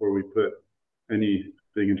before we put anything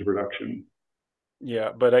into production.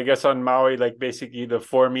 Yeah, but I guess on Maui, like basically the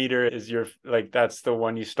 4-meter is that's the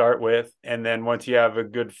one you start with. And then once you have a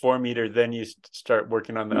good 4-meter, then you start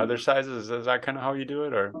working on the other sizes. Is that kind of how you do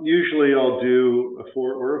it? Or usually I'll do a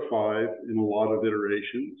 4 or a 5 in a lot of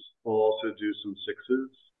iterations. I'll also do some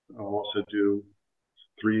 6s. I'll also do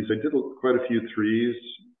 3s. I did quite a few 3s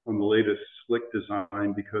on the latest slick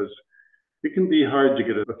design because it can be hard to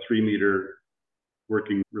get a 3-meter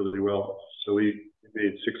working really well. So we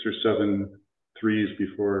made 6 or 7 3s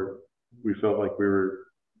before we felt like we were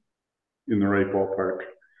in the right ballpark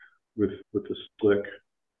with the slick.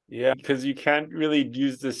 Yeah, because you can't really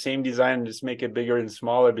use the same design and just make it bigger and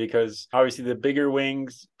smaller, because obviously the bigger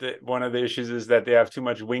wings, one of the issues is that they have too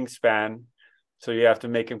much wingspan. So you have to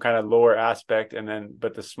make them kind of lower aspect,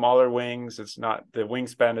 but the smaller wings, the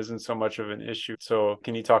wingspan isn't so much of an issue. So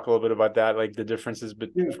can you talk a little bit about that, like the differences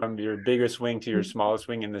from your biggest wing to your smallest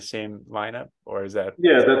wing in the same lineup, or is that?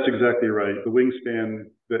 Yeah, that's exactly right. The wingspan,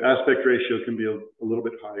 the aspect ratio can be a little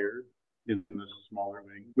bit higher in the smaller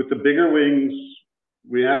wing. With the bigger wings,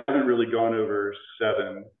 we haven't really gone over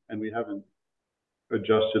 7, and we haven't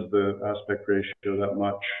adjusted the aspect ratio that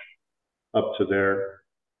much up to there.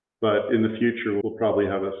 But in the future, we'll probably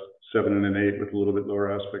have a 7 and an 8 with a little bit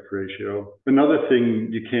lower aspect ratio. Another thing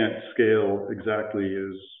you can't scale exactly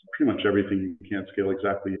is pretty much everything you can't scale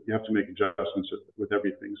exactly. You have to make adjustments with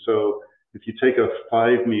everything. So if you take a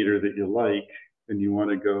 5-meter that you like and you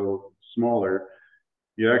want to go smaller,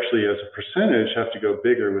 you actually, as a percentage, have to go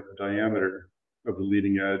bigger with the diameter of the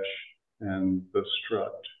leading edge and the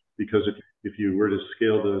strut. Because if you were to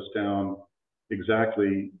scale those down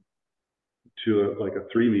exactly to like a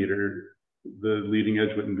 3-meter, the leading edge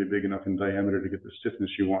wouldn't be big enough in diameter to get the stiffness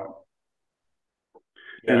you want.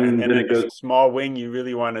 Yeah, and then it goes small wing. You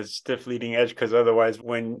really want a stiff leading edge, because otherwise,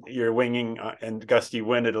 when you're winging and gusty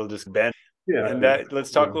wind, it'll just bend. Yeah, and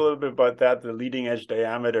let's talk a little bit about that. The leading edge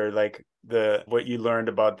diameter, like what you learned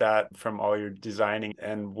about that from all your designing,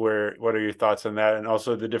 and what are your thoughts on that? And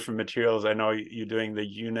also the different materials. I know you're doing the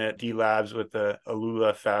unit D Labs with the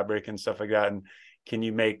Alula fabric and stuff like that. And can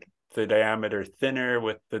you make the diameter thinner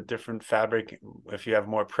with the different fabric if you have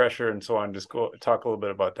more pressure and so on? Just talk a little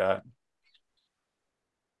bit about that.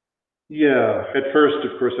 Yeah, at first,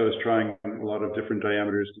 of course, I was trying a lot of different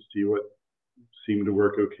diameters to see what seemed to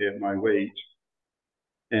work okay at my weight.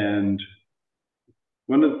 And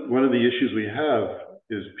one of the issues we have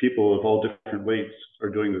is people of all different weights are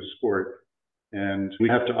doing this sport, and we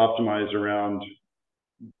have to optimize around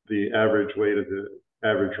the average weight of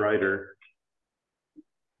average rider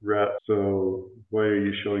rep. So why are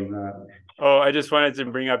you showing that? Oh, I just wanted to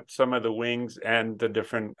bring up some of the wings and the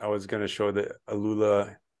different, I was going to show the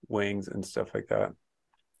Alula wings and stuff like that.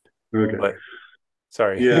 Okay. But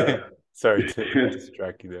sorry. Yeah. Sorry to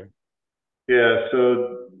distract you there. Yeah.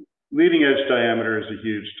 So leading edge diameter is a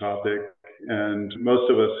huge topic. And most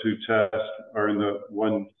of us who test are in the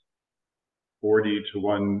 140 to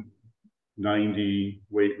 190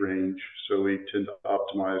 weight range. So we tend to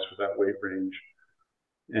optimize for that weight range.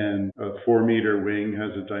 And a 4-meter wing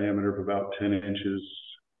has a diameter of about 10 inches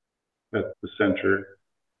at the center.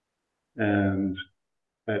 And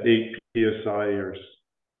at 8 psi or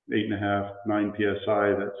 8.5, 9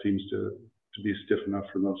 psi, that seems to be stiff enough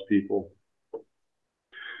for most people.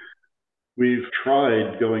 We've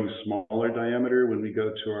tried going smaller diameter when we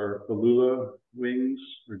go to our Alula wings,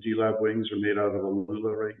 or D-Lab wings are made out of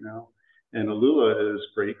Alula right now. And Alula is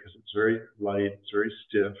great because it's very light, it's very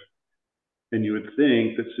stiff. And you would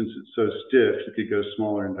think that since it's so stiff, you could go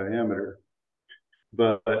smaller in diameter.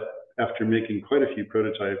 But after making quite a few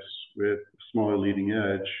prototypes with smaller leading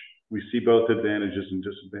edge, we see both advantages and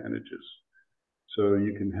disadvantages. So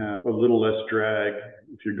you can have a little less drag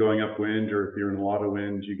if you're going upwind, or if you're in a lot of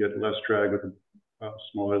wind, you get less drag with a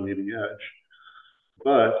smaller leading edge.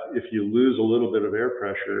 But if you lose a little bit of air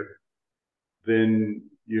pressure, then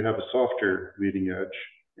you have a softer leading edge.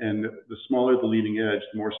 And the smaller the leading edge,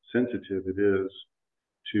 the more sensitive it is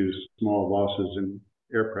to small losses in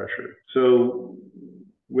air pressure. So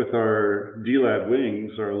with our D-Lab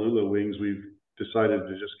wings, our Alula wings, we've decided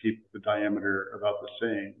to just keep the diameter about the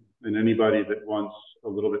same. And anybody that wants a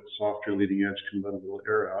little bit softer leading edge can let a little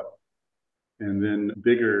air out. And then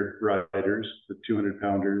bigger riders, the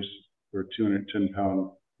 200-pounders or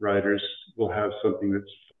 210-pound riders, will have something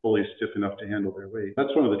that's fully stiff enough to handle their weight.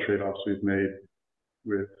 That's one of the trade-offs we've made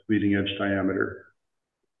with leading edge diameter.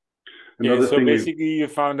 Yeah, so basically you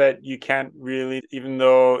found that you can't really, even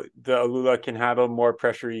though the Alula can handle more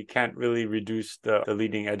pressure, you can't really reduce the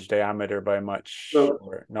leading edge diameter by much. Well,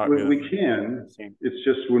 or not really. We can. It's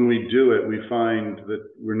just when we do it, we find that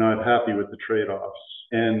we're not happy with the trade-offs.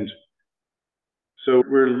 And so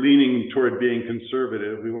we're leaning toward being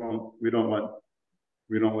conservative. We don't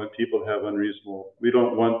want people to have unreasonable, we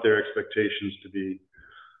don't want their expectations to be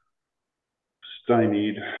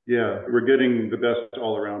stymied. Yeah, we're getting the best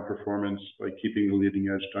all-around performance by keeping the leading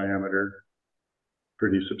edge diameter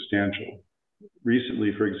pretty substantial.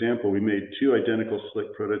 Recently, for example, we made 2 identical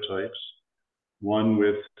slick prototypes, one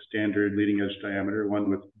with standard leading edge diameter, one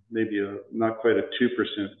with maybe not quite a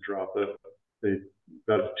 2% drop, but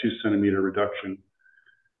about a 2 centimeter reduction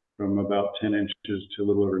from about 10 inches to a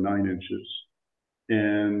little over 9 inches.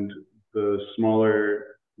 And the smaller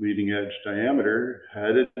leading edge diameter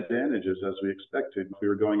had advantages, as we expected. If we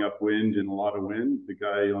were going upwind in a lot of wind, the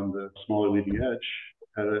guy on the smaller leading edge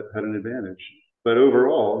had an advantage. But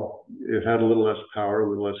overall, it had a little less power, a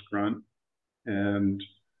little less grunt. And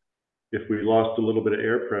if we lost a little bit of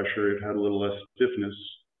air pressure, it had a little less stiffness.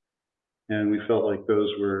 And we felt like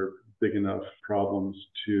those were big enough problems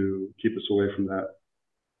to keep us away from that.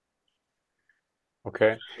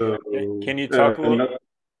 Okay. So, can you talk a little?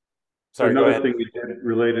 Sorry, another thing we did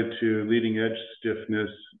related to leading edge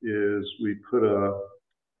stiffness is we put a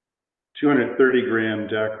 230-gram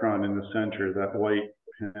Dacron in the center. That white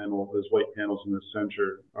panel, those white panels in the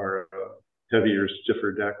center are heavier,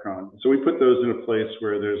 stiffer Dacron. So we put those in a place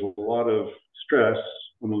where there's a lot of stress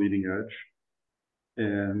on the leading edge,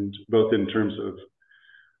 and both in terms of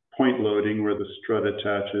point loading, where the strut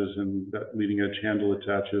attaches and that leading edge handle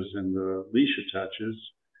attaches and the leash attaches,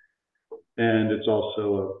 and it's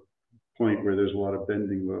also a point where there's a lot of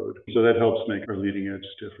bending load. So that helps make our leading edge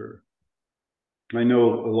stiffer. I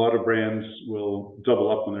know a lot of brands will double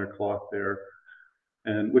up on their cloth there,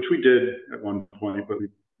 and which we did at one point, but we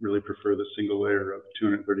really prefer the single layer of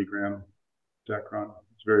 230-gram Dacron.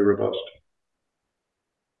 It's very robust.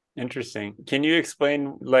 Interesting. Can you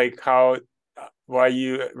explain why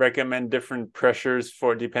you recommend different pressures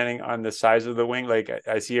for depending on the size of the wing? Like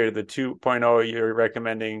I see here the 2.0, you're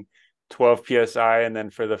recommending 12 psi, and then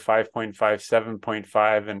for the 5.5,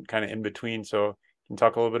 7.5, and kind of in between. So can you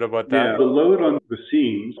talk a little bit about that? Yeah, the load on the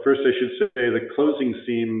seams. First, I should say the closing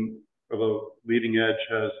seam of a leading edge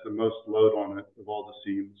has the most load on it of all the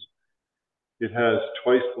seams. It has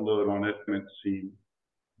twice the load on it in its seam.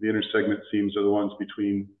 The intersegment seams are the ones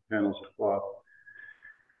between panels of cloth.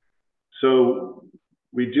 So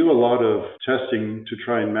we do a lot of testing to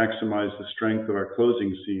try and maximize the strength of our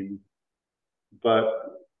closing seam.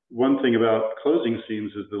 But one thing about closing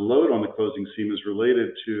seams is the load on the closing seam is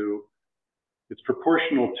related to, it's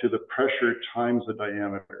proportional to the pressure times the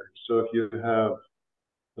diameter. So if you have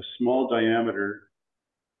a small diameter,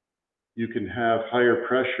 you can have higher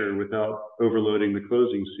pressure without overloading the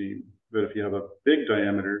closing seam. But if you have a big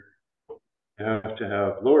diameter, you have to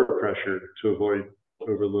have lower pressure to avoid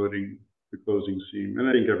overloading the closing seam. And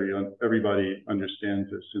I think everybody understands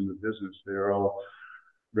this in the business. They are all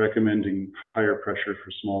recommending higher pressure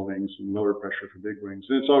for small wings and lower pressure for big wings.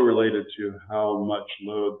 And it's all related to how much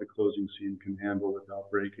load the closing seam can handle without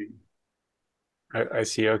breaking. I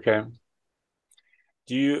see. Okay.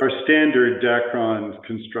 Our standard Dacron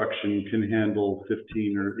construction can handle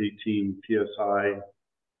 15 or 18 psi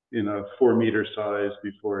in a 4-meter size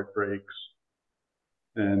before it breaks.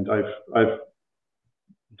 And I've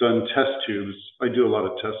done test tubes. I do a lot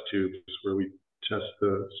of test tubes where we test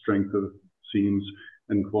the strength of seams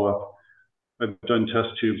and cloth. I've done test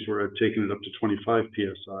tubes where I've taken it up to 25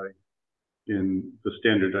 psi in the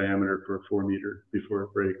standard diameter for a 4-meter before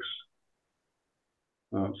it breaks.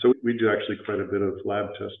 So we do actually quite a bit of lab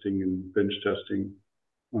testing and bench testing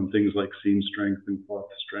on things like seam strength and cloth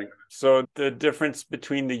strength. So the difference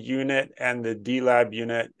between the unit and the D-Lab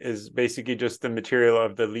unit is basically just the material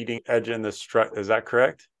of the leading edge and the strut. Is that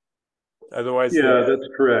correct? Otherwise, yeah, that's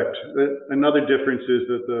correct. Another difference is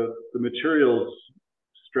that the materials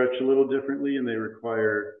stretch a little differently and they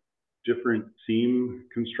require different seam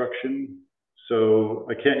construction. So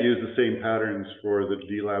I can't use the same patterns for the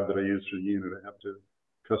D-Lab that I use for the unit. I have to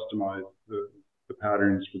customize the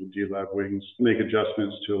patterns for the D-Lab wings, make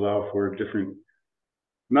adjustments to allow for different,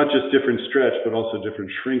 not just different stretch, but also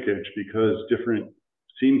different shrinkage, because different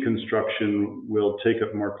seam construction will take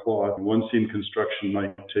up more cloth. One seam construction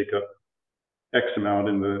might take up X amount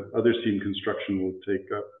and the other seam construction will take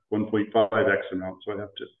up 1.5 X amount. So I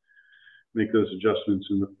have to make those adjustments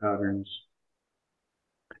in the patterns.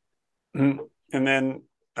 And then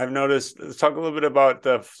I've noticed, let's talk a little bit about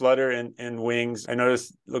the flutter in wings. I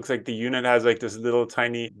noticed it looks like the unit has like this little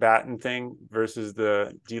tiny batten thing versus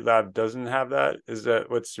the D-Lab doesn't have that.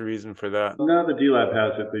 What's the reason for that? No, the D-Lab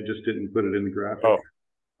has it. They just didn't put it in the graphic. Oh,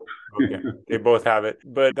 okay. They both have it.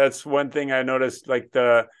 But that's one thing I noticed, like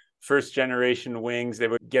the first generation wings, they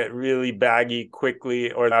would get really baggy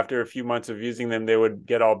quickly, or after a few months of using them, they would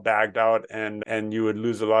get all bagged out and you would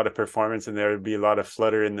lose a lot of performance and there would be a lot of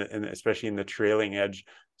flutter especially in the trailing edge.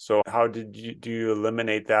 So how do you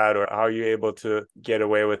eliminate that, or how are you able to get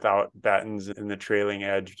away without battens in the trailing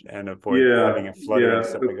edge and avoid having a flutter and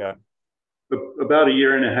stuff like that? About a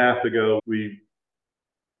year and a half ago, we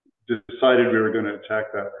decided we were going to attack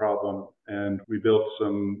that problem, and we built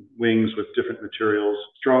some wings with different materials,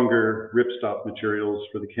 stronger ripstop materials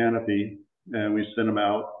for the canopy, and we sent them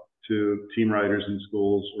out to team riders in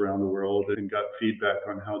schools around the world and got feedback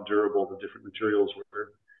on how durable the different materials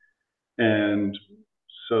were. And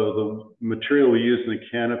so the material we use in the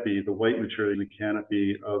canopy, the white material in the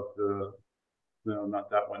canopy of no, not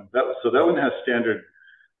that one. So that one has standard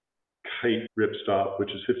kite ripstop, which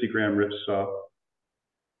is 50-gram ripstop,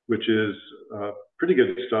 which is pretty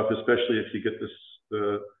good stuff, especially if you get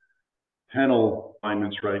the panel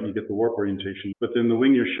alignments right and you get the warp orientation. But then the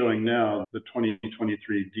wing you're showing now, the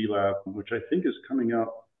 2023 D-Lab, which I think is coming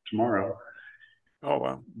out tomorrow. Oh,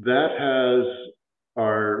 wow. That has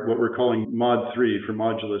what we're calling Mod 3 for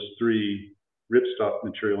Modulus 3 ripstop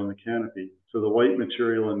material in the canopy. So the white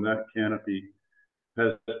material in that canopy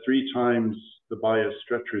has 3 times the bias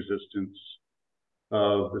stretch resistance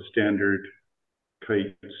of the standard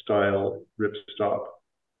kite style ripstop.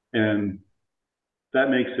 And that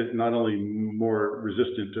makes it not only more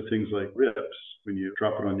resistant to things like rips when you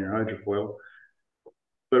drop it on your hydrofoil,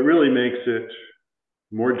 but really makes it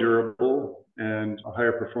more durable and a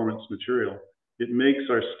higher performance material. It makes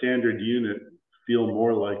our standard unit feel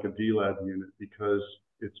more like a D-Lab unit because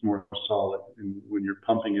it's more solid. And when you're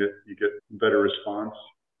pumping it, you get better response.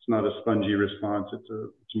 It's not a spongy response, it's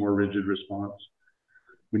a more rigid response.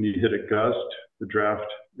 When you hit a gust, the draft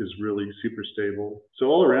is really super stable. So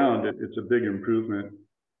all around, it's a big improvement.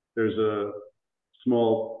 There's a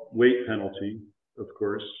small weight penalty, of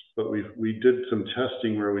course, but we did some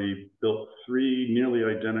testing where we built 3 nearly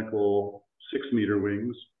identical 6-meter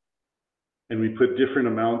wings, and we put different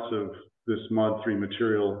amounts of this Mod 3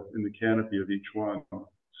 material in the canopy of each one.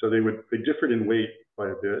 So they differed in weight by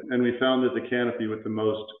a bit, and we found that the canopy with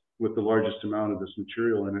the largest amount of this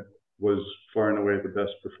material in it was far and away the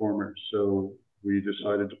best performer. So we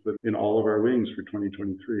decided to put in all of our wings for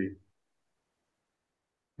 2023.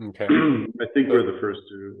 Okay. I think we're the first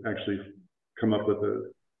to actually come up with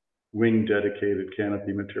a wing dedicated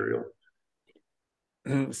canopy material.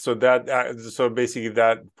 So basically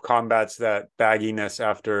that combats that bagginess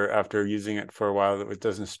after using it for a while, that it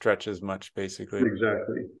doesn't stretch as much, basically.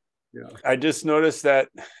 Exactly. Yeah. I just noticed that,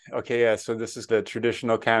 okay, yeah, so this is the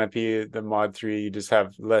traditional canopy, the Mod 3, you just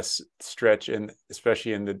have less stretch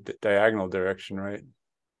especially in the diagonal direction, right?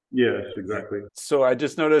 Yes, exactly. So I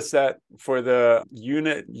just noticed that for the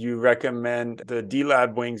unit, the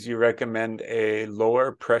D-Lab wings, you recommend a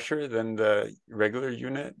lower pressure than the regular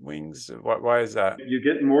unit wings. Why is that? You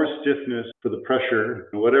get more stiffness for the pressure.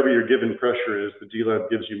 Whatever your given pressure is, the D-Lab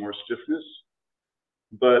gives you more stiffness.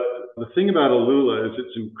 But the thing about Alula is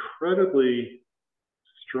it's incredibly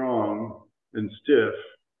strong and stiff.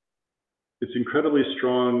 It's incredibly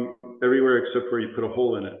strong everywhere except where you put a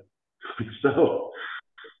hole in it. So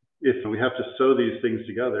if we have to sew these things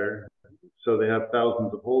together, so they have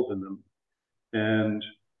thousands of holes in them. And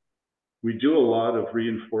we do a lot of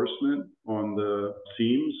reinforcement on the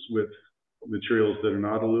seams with materials that are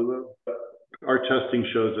not Alula. Our testing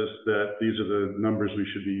shows us that these are the numbers we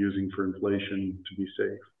should be using for inflation to be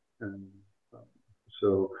safe. And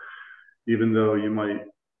so even though you might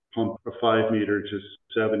pump a 5 meter to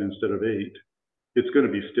 7 instead of 8, it's going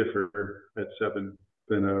to be stiffer at 7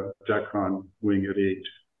 than a Dacron wing at 8.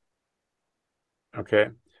 Okay.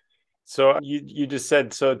 So you just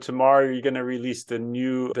said, so tomorrow you're going to release the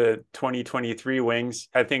 2023 wings.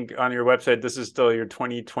 I think on your website, this is still your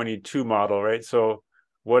 2022 model, right? So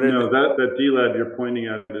what are that D-Lab you're pointing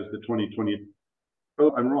at is the 2020.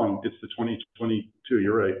 Oh, I'm wrong. It's the 2022.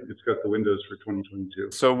 You're right. It's got the windows for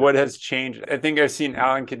 2022. So what has changed? I think I've seen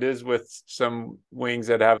Alan Cadiz with some wings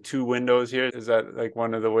that have 2 windows here. Is that like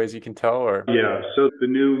one of the ways you can tell? Or yeah, so the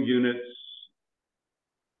new units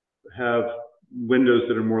have windows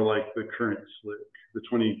that are more like the current Slick. The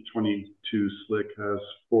 2022 Slick has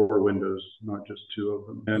 4 windows, not just 2 of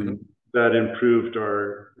them, and that improves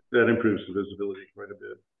the visibility quite a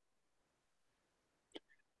bit.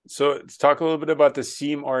 So let's talk a little bit about the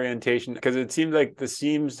seam orientation, because it seems like the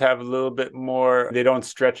seams have a little bit more, they don't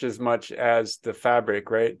stretch as much as the fabric,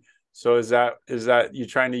 right? So is that you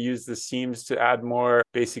trying to use the seams to add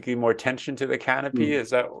basically more tension to the canopy? Is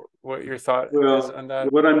that what your thought is on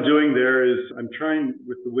that? What I'm doing there is I'm trying,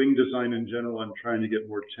 with the wing design in general, I'm trying to get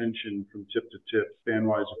more tension from tip to tip,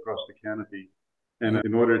 fan-wise across the canopy. And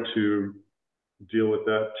in order to deal with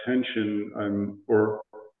that tension, I'm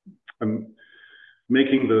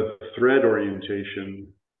making the thread orientation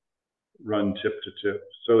run tip to tip.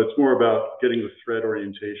 So it's more about getting the thread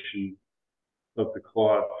orientation of the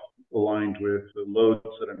cloth aligned with the loads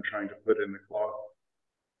that I'm trying to put in the cloth.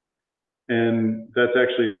 And that's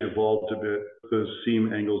actually evolved a bit. Those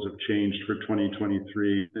seam angles have changed for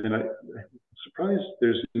 2023. And I'm surprised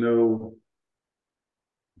there's no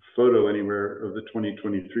photo anywhere of the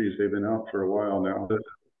 2023s. They've been out for a while now.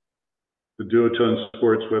 The Duotone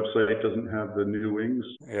Sports website doesn't have the new wings.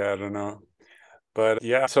 Yeah, I don't know. But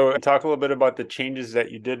yeah, so talk a little bit about the changes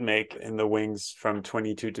that you did make in the wings from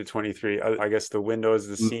 22 to 23. I guess the windows,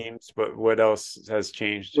 the seams, but what else has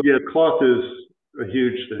changed? Yeah, cloth is a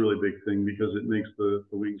really big thing because it makes the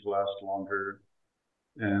wings last longer.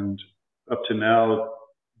 And up to now,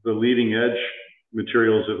 the leading edge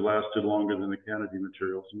materials have lasted longer than the canopy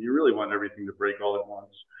materials. And you really want everything to break all at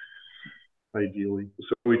once, ideally.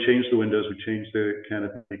 So we changed the windows, we changed the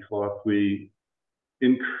canopy cloth, we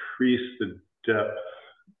increased the depth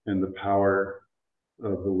and the power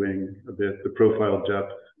of the wing a bit. The profile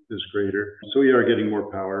depth is greater. So we are getting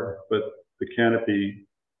more power, but the canopy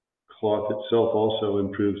cloth itself also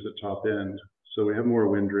improves the top end. So we have more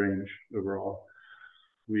wind range overall.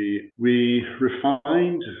 We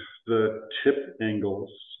refined the tip angles.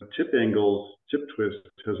 Tip twist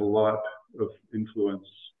has a lot of influence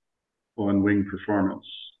on wing performance.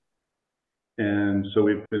 And so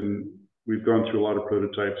we've gone through a lot of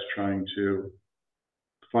prototypes trying to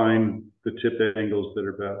find the tip angles that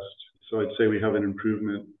are best. So I'd say we have an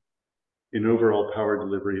improvement in overall power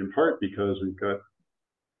delivery, in part because we've got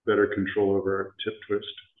better control over our tip twist.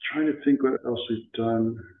 I'm trying to think what else we've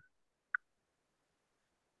done.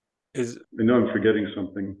 I know I'm forgetting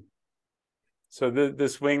something. So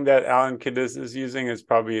this wing that Alan Cadiz is using is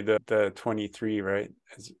probably the 23, right?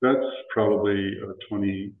 That's probably a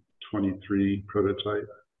 2023 prototype.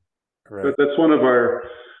 Right. But that's one of our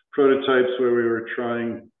prototypes where we were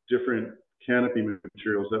trying different canopy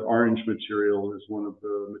materials. That orange material is one of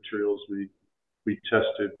the materials we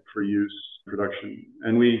tested for use in production.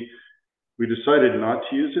 And we decided not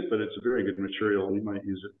to use it, but it's a very good material. We might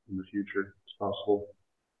use it in the future. It's possible.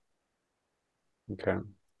 Okay.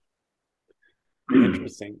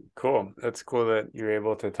 Interesting. Cool. That's cool that you're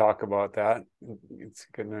able to talk about that. It's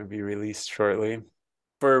going to be released shortly.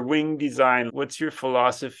 For wing design, what's your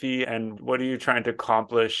philosophy and what are you trying to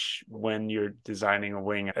accomplish when you're designing a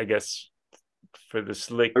wing? I guess for the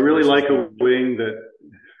Slick. I really like a wing that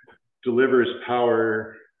delivers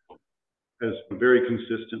power as very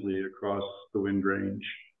consistently across the wind range.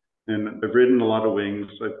 And I've ridden a lot of wings.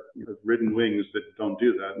 I've ridden wings that don't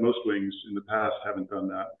do that. Most wings in the past haven't done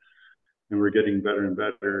that. And we're getting better and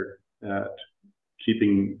better at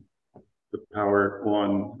keeping the power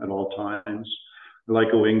on at all times. I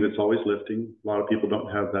like a wing that's always lifting. A lot of people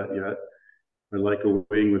don't have that yet. I like a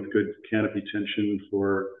wing with good canopy tension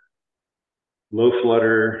for low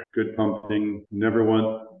flutter, good pumping. I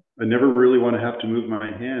never really want to have to move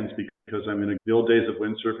my hands because I'm in the old days of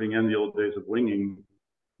windsurfing and the old days of winging.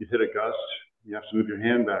 You hit a gust, you have to move your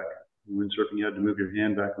hand back. In windsurfing, you had to move your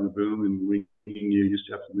hand back on the boom, and winging, you used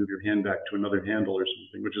to have to move your hand back to another handle or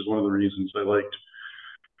something, which is one of the reasons I liked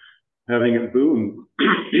having it boom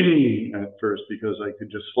at first, because I could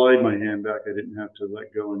just slide my hand back. I didn't have to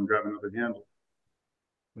let go and grab another handle.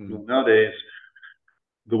 Well, nowadays,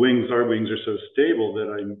 our wings are so stable that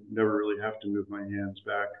I never really have to move my hands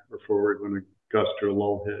back or forward when a gust or a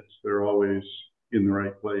lull hits. They're always in the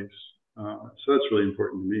right place. So that's really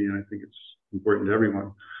important to me, and I think it's important to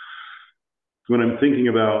everyone. When I'm thinking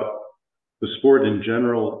about the sport in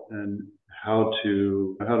general and how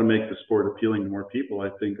to make the sport appealing to more people, I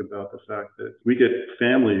think about the fact that we get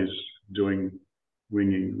families doing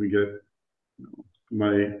winging. We get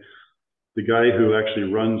the guy who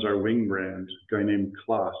actually runs our wing brand, a guy named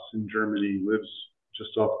Klaas in Germany, lives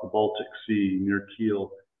just off the Baltic Sea near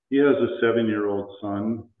Kiel. He has a 7-year-old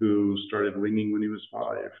son who started winging when he was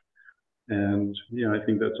 5. And yeah, I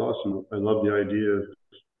think that's awesome. I love the idea of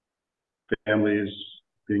families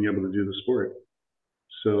being able to do the sport.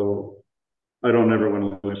 So I don't ever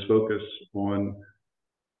want to lose focus on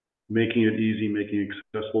making it easy, making it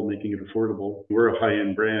accessible, making it affordable. We're a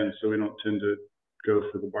high-end brand, so we don't tend to go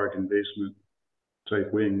for the bargain basement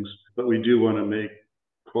type wings, but we do want to make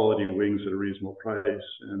quality wings at a reasonable price,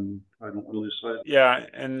 and I don't want to lose sight. Yeah,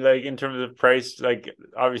 and like in terms of price, like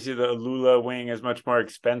obviously the Alula wing is much more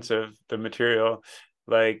expensive, the material,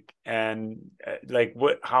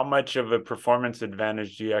 how much of a performance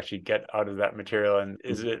advantage do you actually get out of that material? And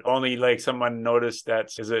is it only like someone noticed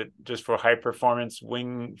is it just for high performance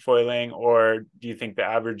wing foiling, or do you think the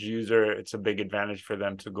average user, it's a big advantage for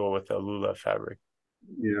them to go with the Alula fabric?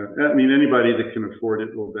 Yeah, I mean, anybody that can afford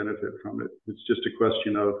it will benefit from it. It's just a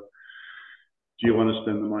question of, do you want to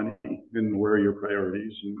spend the money, and where are your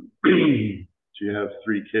priorities? And do you have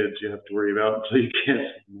 3 kids you have to worry about until you can't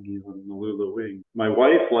spend money on an Alula wing? My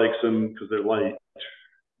wife likes them because they're light,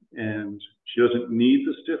 and she doesn't need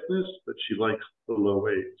the stiffness, but she likes the low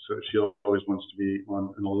weight. So she always wants to be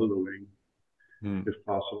on an Alula wing, if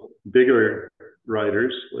possible. Bigger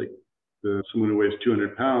riders, like someone who weighs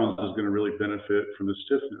 200 pounds, is going to really benefit from the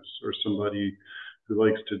stiffness, or somebody who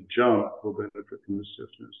likes to jump will benefit from the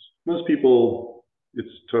stiffness. Most people, it's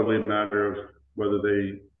totally a matter of whether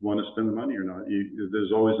they want to spend the money or not.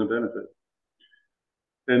 There's always a benefit.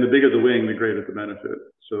 And the bigger the wing, the greater the benefit.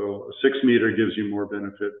 So a 6 meter gives you more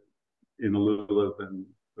benefit in Alula than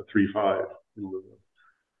a 3.5 in Alula,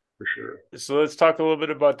 for sure. So let's talk a little bit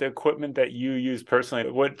about the equipment that you use personally.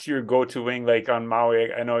 What's your go-to wing like on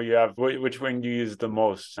Maui? I know you have, which wing do you use the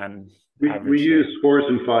most? And we use 4s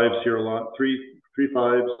and 5s here a lot.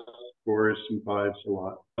 3.5s, 4s and 5s a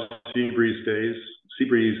lot. Sea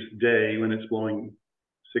breeze day, when it's blowing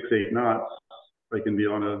 6-8 knots, I can be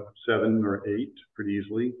on a 7 or 8 pretty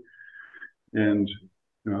easily. And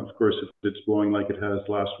of course, if it's blowing like it has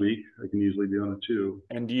last week, I can easily be on a 2.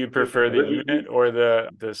 And do you prefer the unit or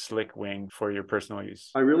the slick wing for your personal use?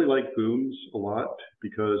 I really like booms a lot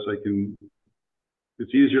because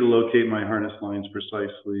it's easier to locate my harness lines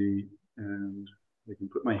precisely, and I can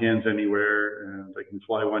put my hands anywhere, and I can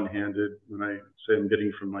fly one-handed. When I say I'm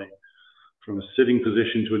getting from a sitting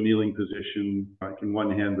position to a kneeling position, I can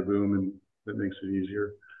one-hand the boom, and that makes it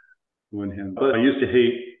easier. One-hand. But I used to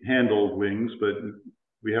hate handled wings, but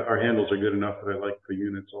our handles are good enough that I like the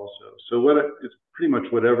units also. So it's pretty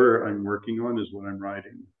much whatever I'm working on is what I'm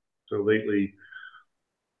riding. So lately,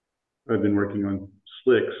 I've been working on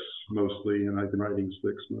slicks mostly, and I've been riding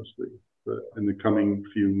slicks mostly. But in the coming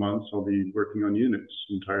few months, I'll be working on units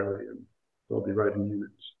entirely, and I'll be riding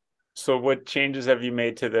units. So what changes have you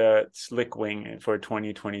made to the slick wing for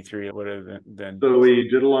 2023? What are then? So we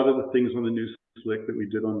did a lot of the things on the new slick that we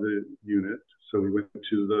did on the unit. So we went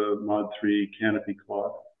to the Mod 3 canopy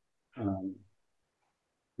cloth.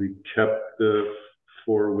 We kept the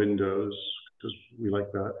 4 windows because we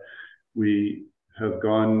like that. We have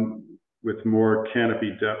gone with more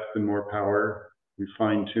canopy depth and more power. We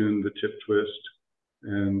fine-tuned the tip twist,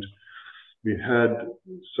 and we had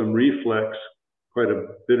some reflex, quite a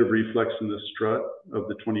bit of reflex in the strut of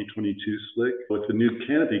the 2022 slick. With the new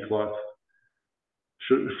canopy cloth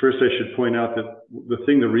First, I should point out that the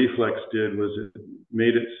thing the reflex did was it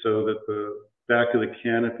made it so that the back of the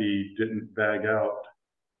canopy didn't bag out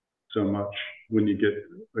so much when you get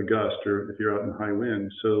a gust or if you're out in high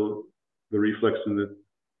wind. So the reflex in the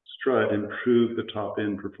strut improved the top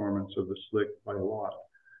end performance of the slick by a lot.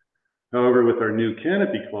 However, with our new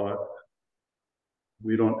canopy cloth,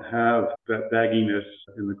 we don't have that bagginess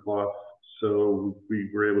in the cloth, so we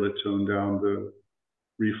were able to tone down the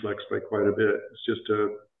reflex by quite a bit. It's just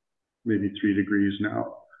maybe 3 degrees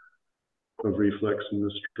now of reflex in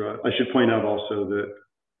the strut. I should point out also that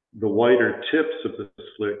the wider tips of the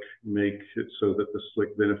slick make it so that the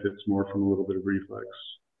slick benefits more from a little bit of reflex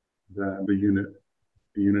than the unit.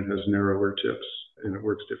 The unit has narrower tips and it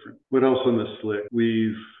works different. What else on the slick?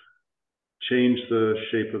 We've changed the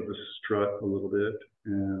shape of the strut a little bit.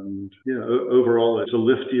 And yeah, overall, it's a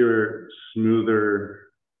liftier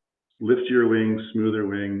wing, smoother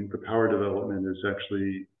wing. The power development is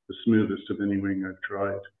actually the smoothest of any wing I've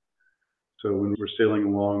tried. So when we're sailing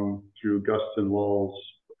along through gusts and lulls,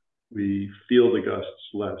 we feel the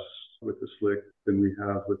gusts less with the slick than we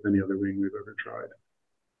have with any other wing we've ever tried.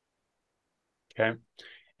 Okay.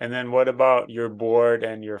 And then what about your board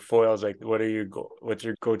and your foils? Like what's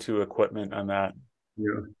your go-to equipment on that?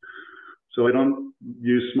 Yeah. So I don't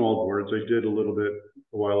use small boards. I did a little bit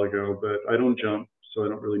a while ago, but I don't jump, so I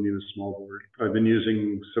don't really need a small board. I've been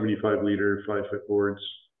using 75-liter 5-foot boards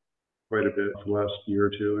quite a bit for the last year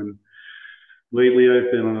or two. And lately I've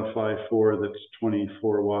been on a 5.4 that's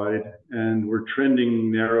 24 wide, and we're trending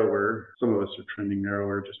narrower. Some of us are trending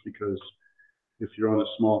narrower just because if you're on a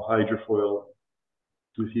small hydrofoil,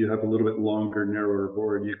 if you have a little bit longer, narrower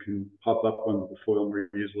board, you can pop up onto the foil more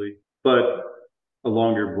easily. But a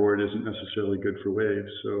longer board isn't necessarily good for waves.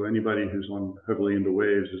 So anybody who's heavily into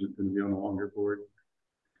waves isn't going to be on a longer board.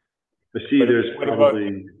 I see there's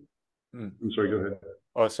probably... I'm sorry, go ahead.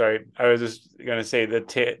 Oh, sorry. I was just going to say the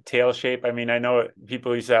tail shape. I mean, I know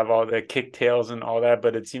people used to have all the kick tails and all that,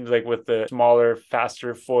 but it seems like with the smaller,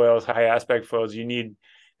 faster foils, high aspect foils,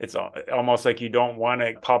 it's almost like you don't want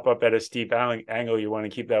to pop up at a steep angle. You want to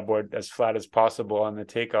keep that board as flat as possible on the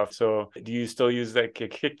takeoff. So do you still use that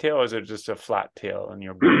kick tail, or is it just a flat tail on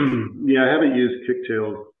your board? Yeah, I haven't used kick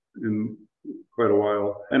tails in quite a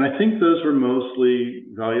while. And I think those were mostly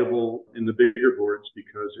valuable in the bigger boards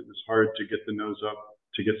because it was hard to get the nose up,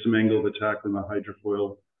 to get some angle of attack on the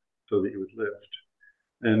hydrofoil so that you would lift.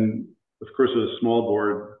 And of course, with a small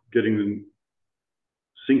board,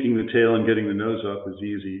 sinking the tail and getting the nose up is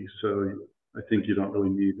easy. So I think you don't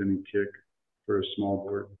really need any kick for a small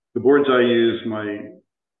board. The boards I use, my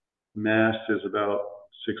mast is about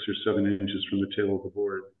 6 or 7 inches from the tail of the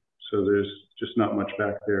board. So there's just not much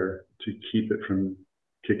back there to keep it from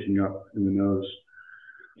kicking up in the nose.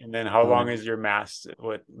 And then how long is your mast?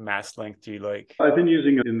 What mast length do you like? I've been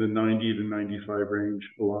using it in the 90 to 95 range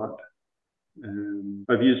a lot. And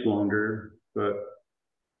I've used longer, but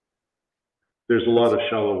there's a lot of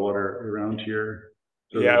shallow water around here.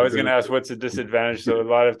 So yeah, I was going to ask what's the disadvantage. So a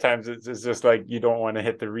lot of times it's just like you don't want to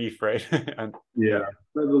hit the reef, right? Yeah,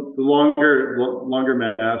 the longer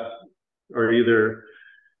masts are either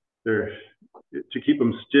to keep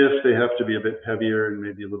them stiff, they have to be a bit heavier and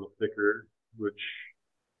maybe a little thicker, which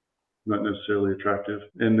is not necessarily attractive.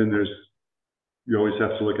 And then you always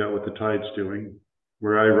have to look out what the tide's doing.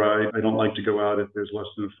 Where I ride, I don't like to go out if there's less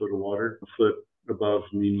than a foot of water, a foot above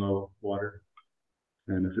mean low water.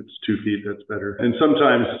 And if it's 2 feet, that's better. And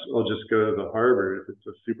sometimes I'll just go to the harbor if it's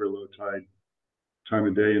a super low tide time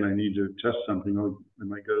of day and I need to test something. I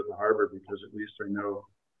might go to the harbor because at least I know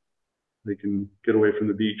they can get away from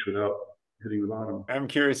the beach without hitting the bottom. I'm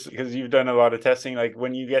curious because you've done a lot of testing. Like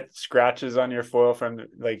when you get scratches on your foil from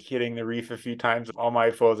like hitting the reef a few times, all my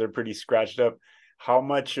foils are pretty scratched up. How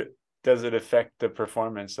much does it affect the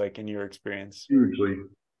performance, like in your experience?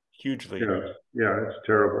 Hugely. Yeah, it's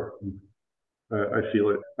terrible. I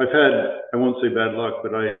feel it. I won't say bad luck,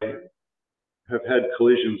 but I have had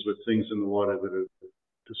collisions with things in the water that have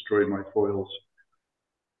destroyed my foils.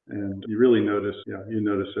 And you really notice, you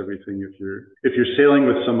notice everything. If you're sailing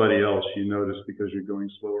with somebody else, you notice because you're going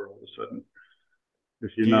slower all of a sudden.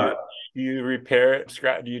 If you're not. Do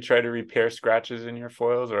you try to repair scratches in your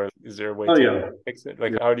foils, or is there a way to fix it?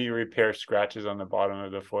 Like how do you repair scratches on the bottom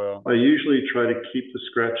of the foil? I usually try to keep the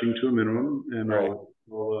scratching to a minimum, and I'll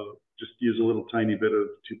just use a little tiny bit of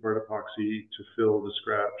 2-part epoxy to fill the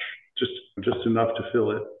scratch, just enough to fill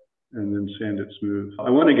it, and then sand it smooth. I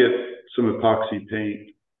want to get some epoxy paint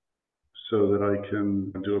so that I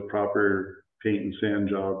can do a proper paint and sand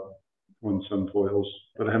job on some foils,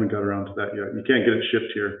 but I haven't got around to that yet. You can't get it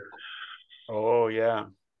shipped here. Oh yeah.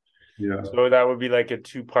 Yeah. So that would be like a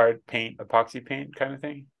two-part paint, epoxy paint kind of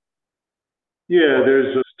thing? Yeah,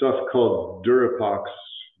 there's a stuff called Durapox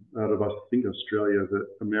out of, I think, Australia that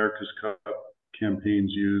America's Cup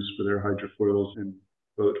campaigns use for their hydrofoils in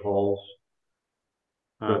boat hulls.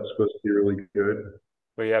 Huh. That's supposed to be really good.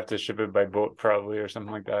 But you have to ship it by boat probably or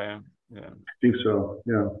something like that. Yeah. Yeah. I think so.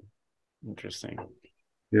 Yeah. Interesting.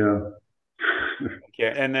 Yeah.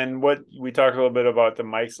 Okay. And then what we talked a little bit about the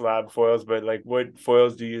Mike's Lab foils, but like what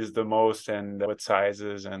foils do you use the most and what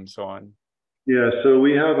sizes and so on? Yeah. So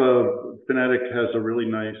we have Fanatic has a really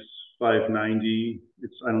nice 590.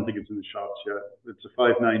 I don't think it's in the shops yet. It's a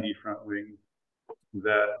 590 front wing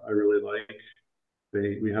that I really like.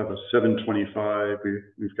 We have a 725.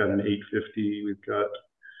 We've got an 850. We've got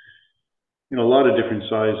a lot of different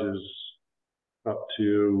sizes up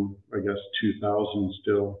to, I guess, 2000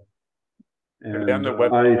 still. And The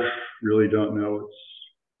web. I really don't know.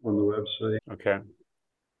 It's on the website. Okay.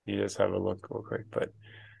 You just have a look real quick, but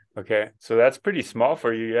okay. So that's pretty small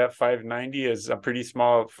for you. Yeah, 590 is a pretty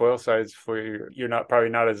small foil size for you. You're not probably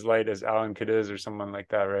not as light as Alan Cadiz or someone like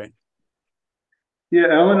that, right? Yeah,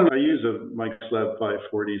 Alan and I use a Mike's Lab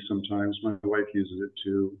 540 sometimes. My wife uses it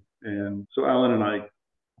too. And so Alan and I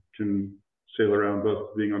can sail around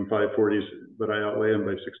both being on 540s, but I outweigh him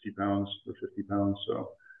by 60 pounds or 50 pounds.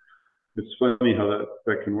 So it's funny how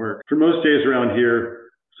that can work. For most days around here,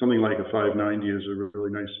 something like a 590 is a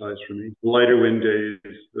really nice size for me. Lighter wind days,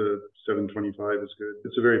 the 725 is good.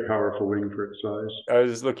 It's a very powerful wing for its size. I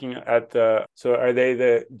was looking at so are they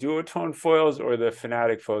the duotone foils or the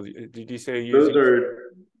Fanatic foils? Did you say those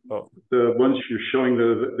are oh. the ones you're showing?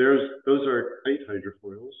 Those are kite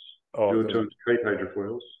hydrofoils. Oh, Duotone kite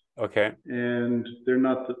hydrofoils. Okay. And they're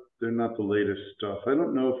not the latest stuff. I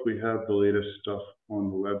don't know if we have the latest stuff on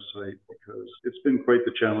the website because it's been quite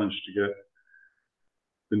the challenge to get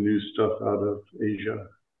the new stuff out of Asia.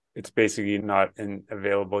 It's basically not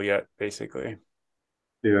available yet, basically.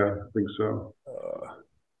 Yeah, I think so.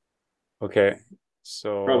 Okay,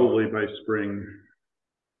 so probably by spring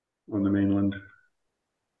on the mainland.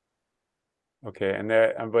 Okay, and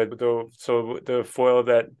the foil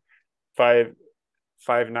that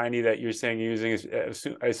 590 that you're saying you're using is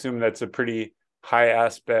I assume that's a pretty high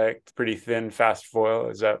aspect, pretty thin, fast foil.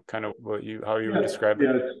 Is that kind of how you would describe it?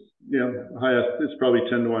 High. It's probably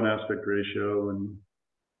 10-to-1 aspect ratio and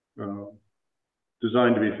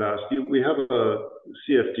designed to be fast. We have a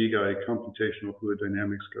CFD guy, computational fluid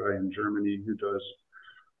dynamics guy in Germany who does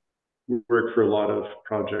work for a lot of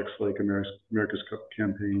projects like America's Cup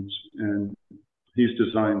campaigns, and he's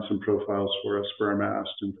designed some profiles for us for our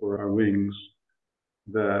mast and for our wings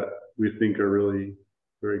that we think are really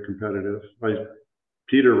very competitive.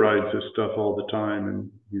 Peter rides this stuff all the time,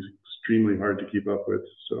 and he's extremely hard to keep up with.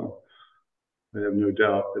 So I have no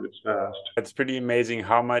doubt that it's fast. It's pretty amazing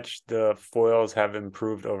how much the foils have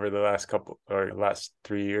improved over the last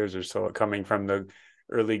 3 years or so, coming from the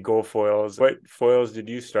early Go foils. What foils did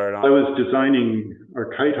you start on? I was designing our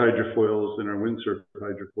kite hydrofoils and our windsurf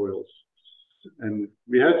hydrofoils. And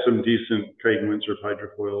we had some decent kite and windsurf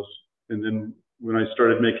hydrofoils. And then when I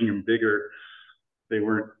started making them bigger, they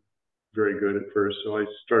weren't very good at first. So I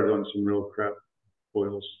started on some real crap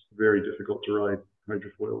foils, very difficult to ride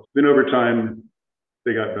hydrofoils. Then over time,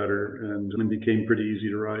 they got better and became pretty easy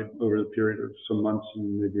to ride over the period of some months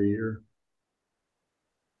and maybe a year.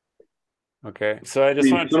 Okay, so I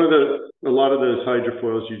just a lot of those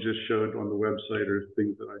hydrofoils you just showed on the website are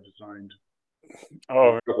things that I designed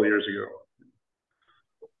a couple of years ago.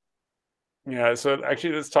 Yeah, so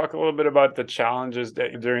actually, let's talk a little bit about the challenges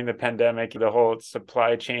that during the pandemic, the whole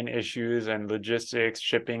supply chain issues and logistics,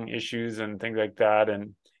 shipping issues, and things like that,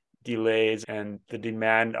 and delays and the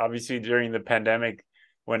demand. Obviously, during the pandemic,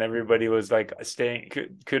 when everybody was like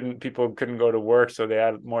people couldn't go to work, so they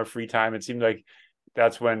had more free time. It seemed like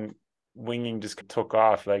that's when winging just took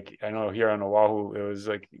off. Like I know here on Oahu, it was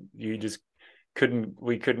like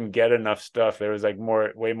we couldn't get enough stuff. There was like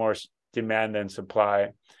way more demand than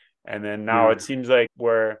supply. And then now it seems like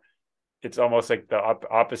it's almost like the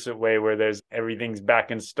opposite way, where everything's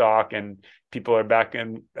back in stock and people are back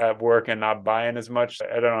at work and not buying as much.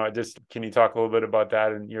 I don't know. Can you talk a little bit about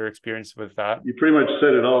that and your experience with that? You pretty much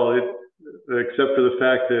said it all, except for the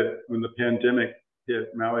fact that when the pandemic hit,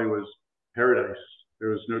 Maui was paradise. There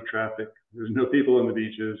was no traffic. There was no people on the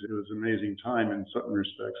beaches. It was an amazing time in certain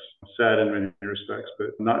respects, sad in many respects, but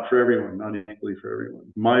not for everyone, not equally for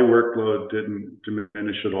everyone. My workload didn't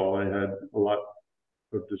diminish at all. I had a lot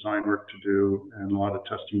of design work to do and a lot of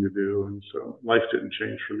testing to do. And so life didn't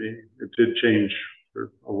change for me. It did change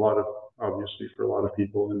obviously for a lot of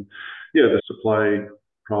people. And yeah, the supply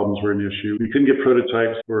problems were an issue. We couldn't get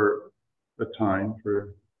prototypes for a time,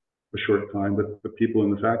 for a short time. But the people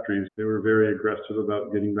in the factories, they were very aggressive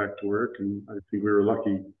about getting back to work. And I think we were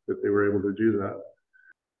lucky that they were able to do that.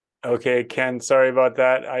 Okay, Ken, sorry about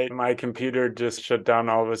that. My computer just shut down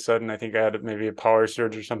all of a sudden. I think I had maybe a power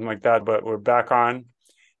surge or something like that, but we're back on.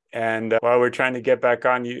 And while we're trying to get back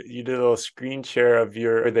on, you did a little screen share of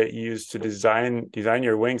that you used to design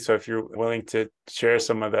your wing. So if you're willing to share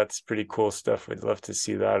some of that's pretty cool stuff, we'd love to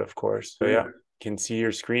see that, of course. So yeah, can see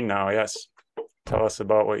your screen now. Yes. Tell us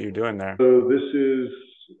about what you're doing there. So this is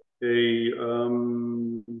a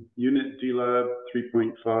Unit D-Lab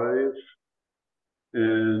 3.5.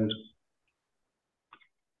 And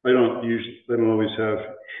I don't always have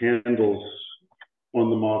handles on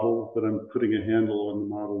the model, but I'm putting a handle on the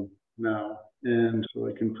model now. And so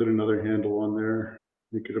I can put another handle on there,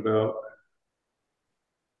 make it about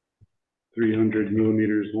 300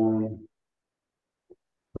 millimeters long.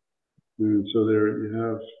 And so there you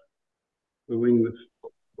have the wing with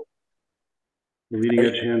the leading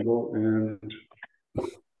edge handle, and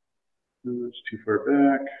that's too far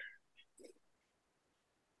back.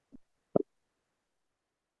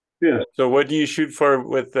 Yeah. So what do you shoot for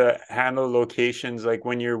with the handle locations? Like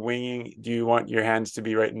when you're winging, do you want your hands to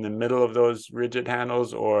be right in the middle of those rigid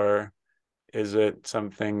handles, or is it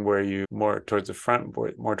something where you more towards the front,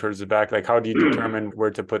 more towards the back? Like how do you determine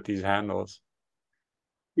where to put these handles?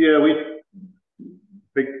 Yeah,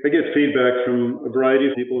 I get feedback from a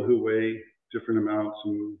variety of people who weigh different amounts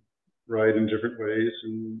and ride in different ways,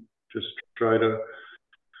 and just try to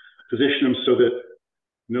position them so that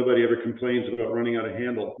nobody ever complains about running out of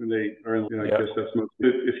handle when they are in. I guess that's most.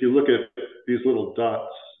 If you look at these little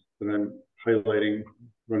dots that I'm highlighting,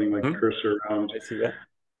 running my cursor around, I see that.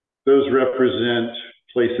 Those represent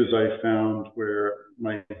places I found where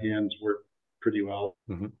my hands work pretty well.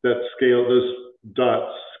 That scale, those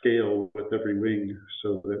dots scale with every wing,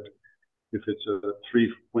 so that if it's a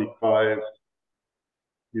 3.5,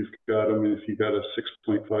 you've got them. If you've got a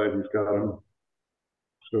 6.5, you've got them.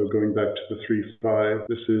 So going back to the 3.5,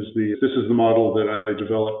 this is the model that I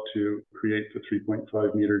developed to create the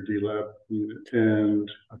 3.5 meter D-Lab unit. And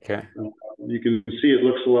you can see it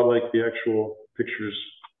looks a lot like the actual pictures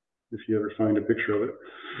if you ever find a picture of it.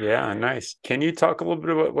 Yeah, nice. Can you talk a little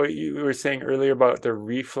bit about what you were saying earlier about the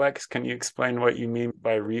reflex? Can you explain what you mean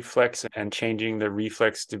by reflex and changing the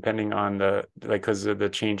reflex depending on because of the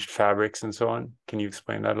changed fabrics and so on? Can you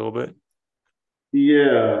explain that a little bit?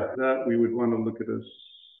 Yeah, that we would want to look at a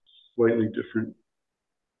slightly different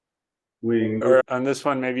wing. Or on this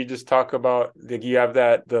one, maybe just talk about you have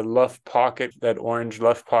the luff pocket, that orange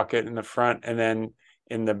luff pocket in the front, and then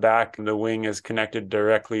in the back, the wing is connected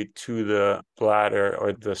directly to the bladder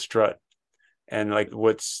or the strut. And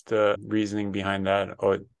what's the reasoning behind that?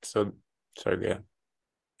 Oh, so sorry, yeah.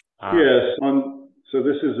 Yes. So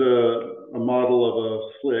this is a model of a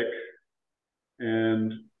slick,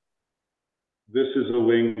 and this is a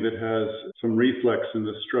wing that has some reflex in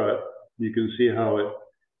the strut. You can see how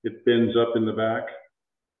it bends up in the back.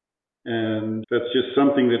 And that's just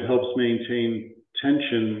something that helps maintain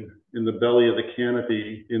tension in the belly of the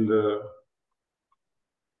canopy, in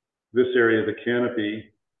this area of the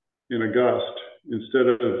canopy in a gust. Instead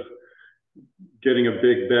of getting a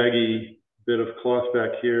big baggy bit of cloth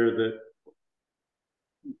back here that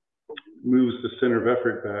moves the center of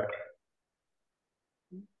effort back,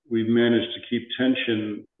 we've managed to keep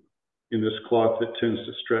tension in this cloth that tends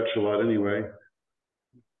to stretch a lot anyway.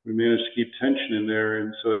 We managed to keep tension in there,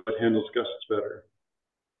 and so it handles gusts better.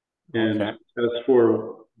 And as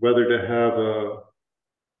for whether to have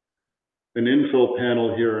an infill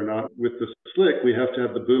panel here or not, with the slick, we have to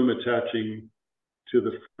have the boom attaching to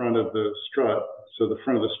the front of the strut. So the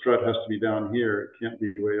front of the strut has to be down here. It can't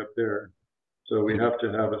be way up there. So we have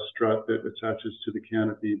to have a strut that attaches to the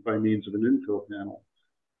canopy by means of an infill panel.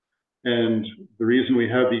 And the reason we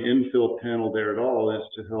have the infill panel there at all is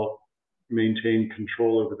to help maintain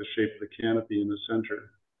control over the shape of the canopy in the center.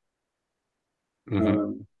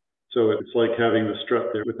 So it's like having the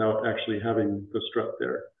strut there without actually having the strut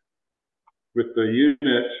there. With the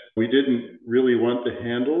unit, we didn't really want the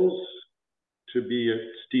handles to be at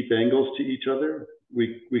steep angles to each other.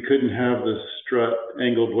 We couldn't have the strut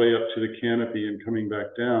angled way up to the canopy and coming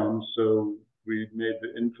back down, so we made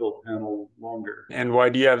the infill panel longer. And why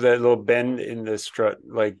do you have that little bend in the strut,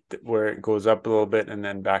 like where it goes up a little bit and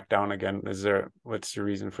then back down again? What's the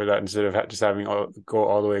reason for that instead of just having go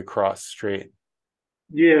all the way across straight?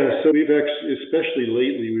 Yeah, so we've actually, especially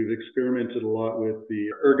lately, we've experimented a lot with the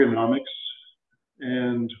ergonomics,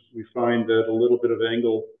 and we find that a little bit of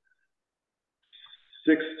angle,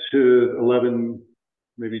 6 to 11,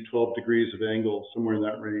 maybe 12 degrees of angle, somewhere in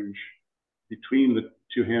that range, between the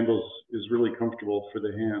two handles is really comfortable for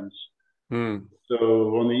the hands. Mm. So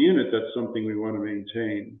on the unit, that's something we want to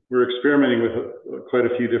maintain. We're experimenting with quite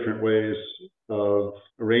a few different ways of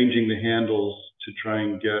arranging the handles to try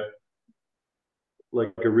and get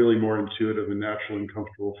like a really more intuitive and natural and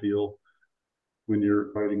comfortable feel when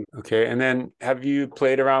you're riding. Okay. And then have you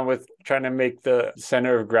played around with trying to make the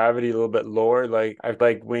center of gravity a little bit lower? Like I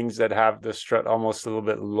like wings that have the strut almost a little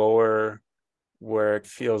bit lower where it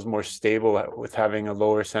feels more stable with having a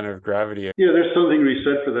lower center of gravity. Yeah, there's something to be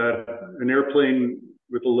said for that. An airplane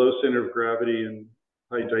with a low center of gravity and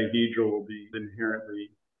high dihedral will be inherently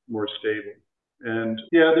more stable. And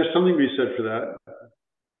yeah, there's something to be said for that.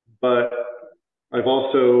 But I've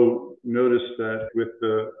also noticed that with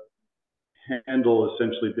the handle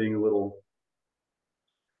essentially being a little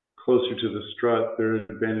closer to the strut, there are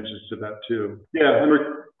advantages to that too. Yeah, and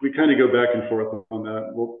we kind of go back and forth on that.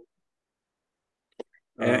 Well,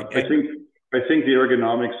 I think the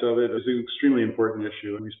ergonomics of it is an extremely important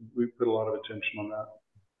issue, and we put a lot of attention on that.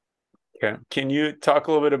 Okay. Can you talk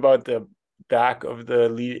a little bit about the back of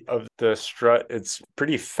the strut? It's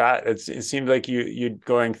pretty fat. It seems like you're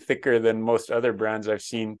going thicker than most other brands I've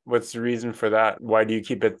seen. What's the reason for that? Why do you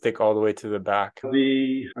keep it thick all the way to the back? I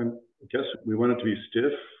guess we want it to be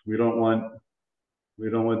stiff. We don't want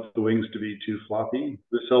the wings to be too floppy.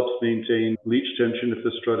 This helps maintain leech tension. If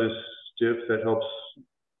the strut is stiff, that helps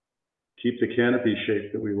keep the canopy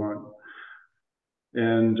shape that we want.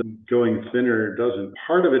 And going thinner doesn't.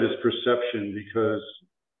 Part of it is perception because,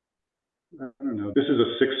 I don't know, this is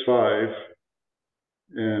a 6.5,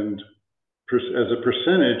 and as a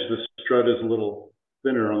percentage, the strut is a little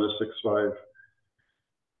thinner on the 6.5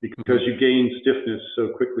 because you gain stiffness so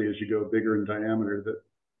quickly as you go bigger in diameter that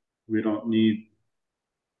we don't need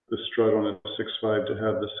the strut on a 6.5 to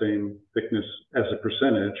have the same thickness as a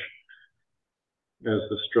percentage as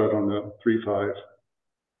the strut on the 3.5.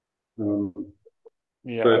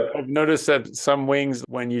 Yeah, but I've noticed that some wings,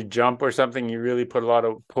 when you jump or something, you really put a lot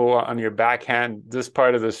of pull on your backhand. This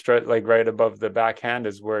part of the strut, like right above the backhand,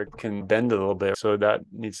 is where it can bend a little bit. So that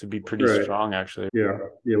needs to be pretty strong, actually. Yeah,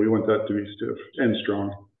 we want that to be stiff and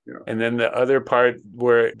strong. Yeah. And then the other part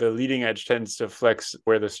where the leading edge tends to flex,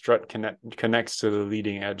 where the strut connects to the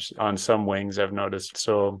leading edge on some wings, I've noticed.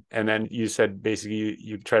 So, and then you said basically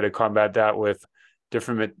you try to combat that with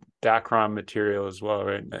different Dacron material as well,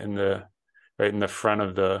 right? Right in the front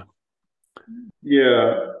of the.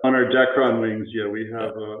 Yeah, on our Dacron wings, we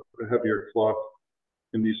have a heavier cloth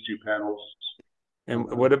in these two panels. And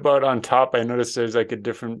what about on top? I noticed there's like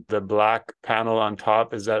the black panel on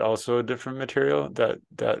top. Is that also a different material?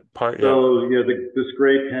 That part? So this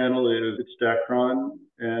gray panel it's Dacron,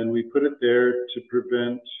 and we put it there to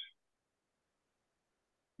prevent.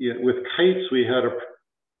 Yeah, with kites we had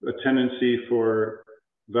a tendency for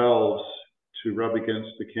valves to rub against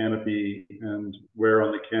the canopy and wear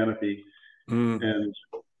on the canopy. And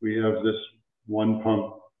we have this one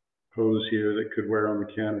pump hose here that could wear on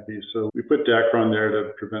the canopy. So we put Dacron there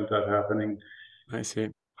to prevent that happening. I see.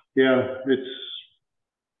 Yeah, it's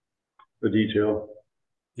a detail.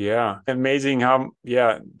 Yeah. Amazing how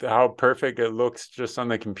perfect it looks just on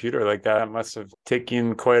the computer like that. It must have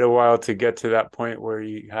taken quite a while to get to that point where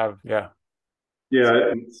you have, Yeah,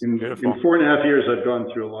 in 4.5 years, I've gone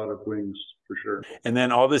through a lot of wings for sure. And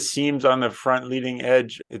then all the seams on the front leading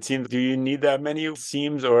edge, it seems, do you need that many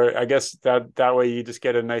seams? Or I guess that way you just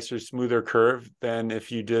get a nicer, smoother curve than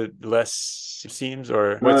if you did less seams?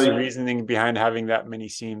 Or what's the reasoning behind having that many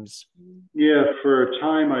seams? Yeah, for a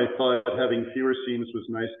time, I thought having fewer seams was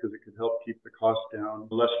nice because it could help keep the cost down.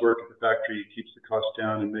 Less work at the factory keeps the cost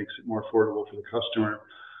down and makes it more affordable for the customer.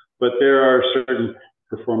 But there are certain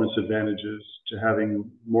performance advantages to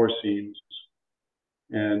having more seams,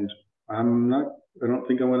 and I don't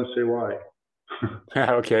think I want to say why.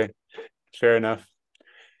 Okay, fair enough.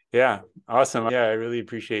 Yeah, awesome. Yeah, I really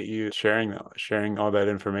appreciate you sharing all that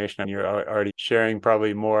information. You're already sharing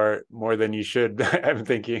probably more than you should, I'm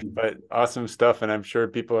thinking, but awesome stuff. And I'm sure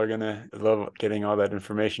people are gonna love getting all that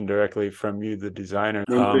information directly from you, the designer.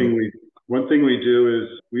 One thing we do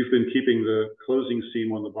is we've been keeping the closing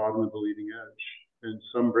seam on the bottom of the leading edge. And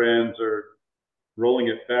some brands are rolling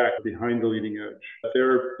it back behind the leading edge.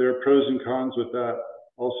 There are pros and cons with that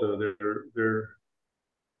also.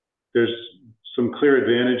 There's some clear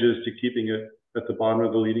advantages to keeping it at the bottom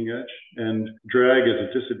of the leading edge, and drag is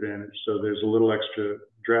a disadvantage. So there's a little extra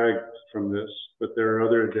drag from this, but there are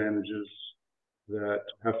other advantages that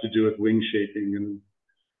have to do with wing shaping and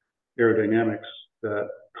aerodynamics that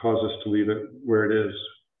cause us to leave it where it is.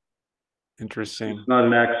 Interesting. It's not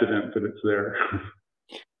an accident that it's there.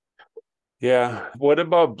 Yeah. What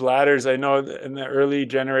about bladders? I know in the early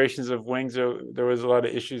generations of wings, there was a lot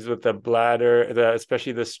of issues with the bladder,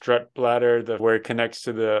 especially the strut bladder, where it connects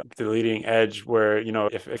to the leading edge, where,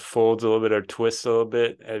 if it folds a little bit or twists a little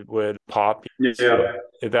bit, it would pop. So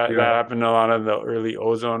Yeah, that yeah. happened a lot on the early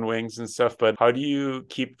Ozone wings and stuff. But how do you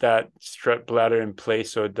keep that strut bladder in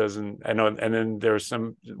place so it doesn't? I know, and then there were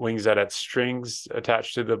some wings that had strings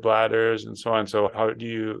attached to the bladders and so on. So how do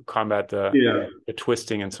you combat Yeah, the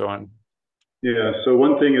twisting and so on? yeah. So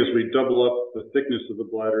one thing is we double up the thickness of the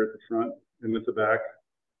bladder at the front and at the back.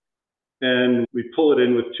 And we pull it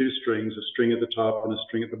in with two strings, a string at the top and a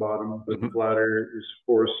string at the bottom. But the Mhm. bladder is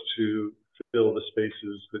forced to fill the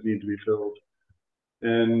spaces that need to be filled.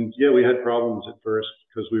 And yeah, we had problems at first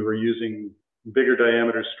because we were using bigger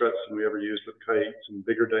diameter struts than we ever used with kites and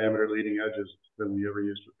bigger diameter leading edges than we ever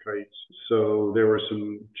used with kites. So there were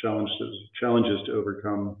some challenges to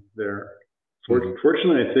overcome there. Mhm.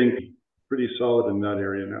 Fortunately, I think pretty solid in that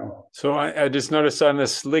area now. So I just noticed on the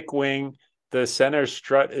slick wing, the center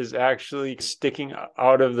strut is actually sticking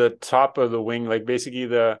out of the top of the wing. Like basically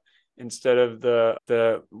instead of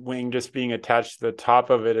the wing just being attached to the top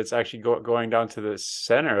of it, it's actually going down to the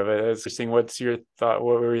center of it. That's interesting. What's your thought?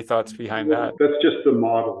 What were your thoughts behind that? That's just the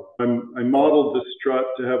model. I Oh, modeled the strut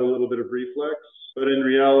to have a little bit of reflex, but in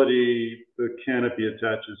reality, the canopy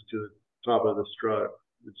attaches to the top of the strut.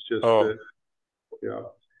 It's just oh, that, yeah,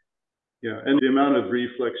 yeah. And the amount of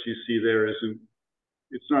reflex you see there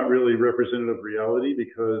it's not really representative of reality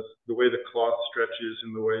because the way the cloth stretches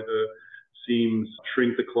and the way the seams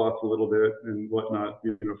shrink the cloth a little bit and whatnot,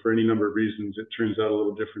 for any number of reasons, it turns out a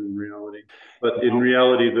little different in reality. But in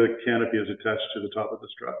reality, the canopy is attached to the top of the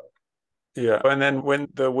strut. yeah. And then when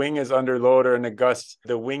the wing is under load or in a gust,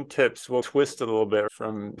 the wing tips will twist a little bit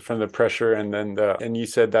from the pressure. And then and you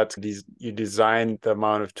said you designed the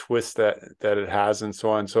amount of twist that it has and so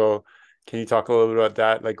on. So can you talk a little bit about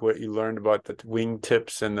that, like what you learned about the wing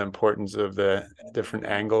tips and the importance of the different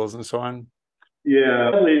angles and so on?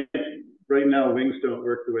 Yeah, right now wings don't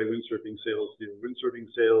work the way windsurfing sails do. Windsurfing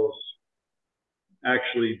sails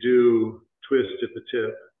actually do twist at the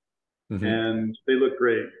tip Hmm. and they look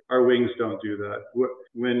great. Our wings don't do that.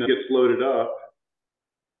 When it gets loaded up,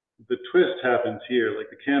 the twist happens here. Like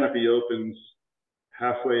the canopy opens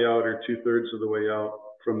halfway out or two-thirds of the way out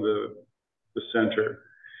from the center.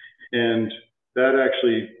 And that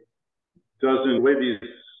actually doesn't, the way these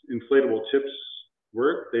inflatable tips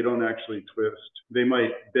work, they don't actually twist. They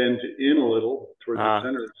might bend in a little toward the Ah,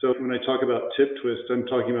 center. So when I talk about tip twist, I'm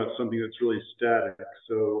talking about something that's really static.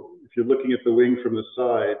 So if you're looking at the wing from the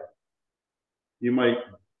side, you might,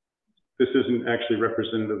 this isn't actually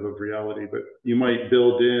representative of reality, but you might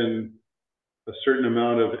build in a certain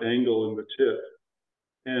amount of angle in the tip.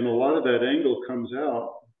 And a lot of that angle comes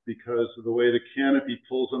out because of the way the canopy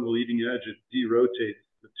pulls on the leading edge, it derotates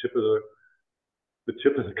the tip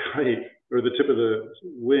of the kite or the tip of the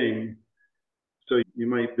wing. So you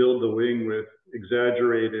might build the wing with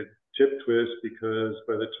exaggerated tip twist because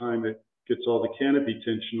by the time it gets all the canopy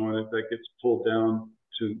tension on it, that gets pulled down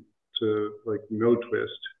to like no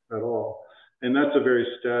twist at all. And that's a very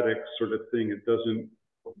static sort of thing. It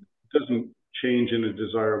doesn't change in a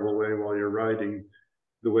desirable way while you're riding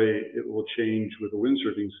the way it will change with a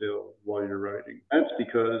windsurfing sail while you're riding. That's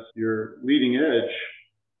because your leading edge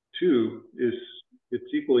too it's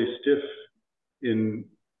equally stiff in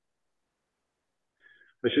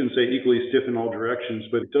I shouldn't say equally stiff in all directions,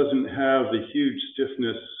 but it doesn't have the huge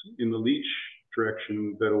stiffness in the leech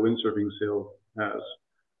direction that a windsurfing sail has,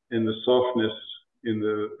 and the softness in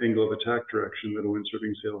the angle of attack direction that a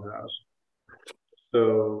windsurfing sail has.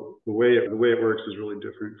 So the way it works is really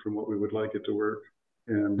different from what we would like it to work,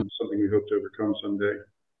 and something we hope to overcome someday.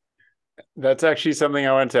 that's actually something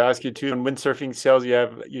I wanted to ask you too. On windsurfing sails,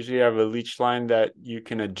 usually have a leech line that you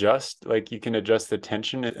can adjust, like you can adjust the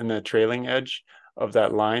tension in the trailing edge of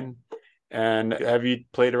that line. And have you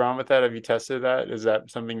played around with that? Have you tested that? Is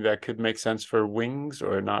that something that could make sense for wings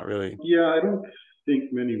or not really? Yeah, I don't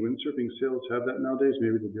think many windsurfing sails have that nowadays.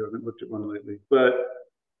 Maybe they do. I haven't looked at one lately, but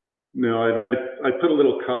no, I put a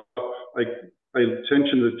little cup. I I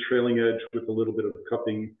tension the trailing edge with a little bit of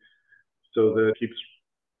cupping so that it keeps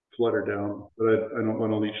flutter down, but I don't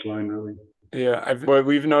want on each line really. Yeah, what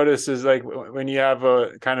we've noticed is like when you have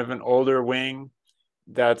a kind of an older wing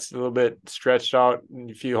that's a little bit stretched out, and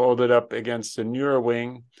if you hold it up against a newer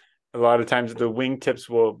wing, a lot of times the wing tips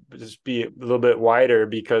will just be a little bit wider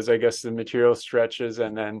because I guess the material stretches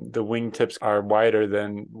and then the wing tips are wider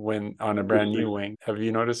than when on a brand new Interesting. wing. Have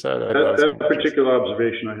you noticed that? I thought it That was that kind of interesting. particular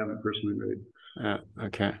observation I haven't personally made. Yeah,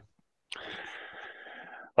 okay.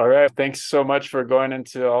 All right. Thanks so much for going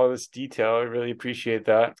into all this detail. I really appreciate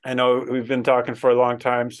that. I know we've been talking for a long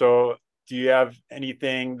time. So, do you have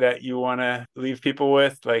anything that you want to leave people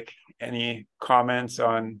with? Like any comments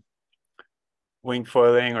on wing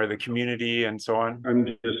foiling or the community and so on? I'm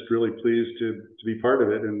just really pleased to be part of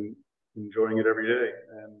it and enjoying it every day.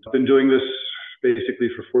 And I've been doing this basically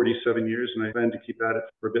for 47 years, and I plan to keep at it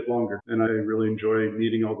for a bit longer. And I really enjoy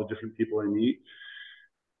meeting all the different people I meet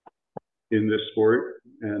in this sport,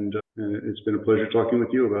 and it's been a pleasure talking with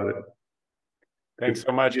you about it. Thanks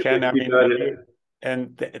so much, Ken. I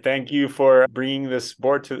mean, thank you for bringing this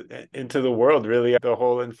sport into the world, really, the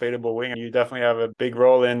whole inflatable wing. You definitely have a big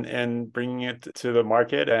role in bringing it to the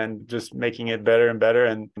market and just making it better and better.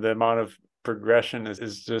 And the amount of progression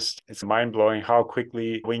is just, it's mind-blowing how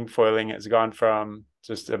quickly wing foiling has gone from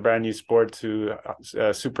just a brand new sport to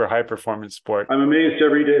a super high performance sport. I'm amazed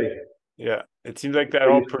every day. Yeah, it seems like that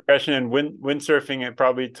whole progression in windsurfing, it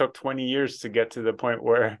probably took 20 years to get to the point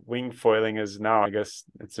where wing foiling is now. I guess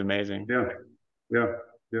it's amazing. Yeah.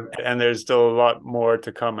 And there's still a lot more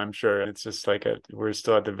to come, I'm sure. It's just like we're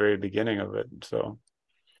still at the very beginning of it. So,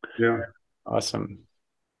 yeah. Awesome.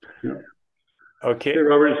 Yeah. Okay. Hey,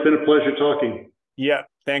 Robert, it's been a pleasure talking. Yeah.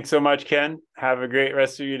 Thanks so much, Ken. Have a great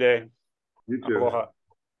rest of your day. You too. Aloha.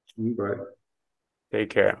 Bye.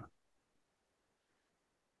 Take care.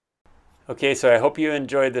 Okay, so I hope you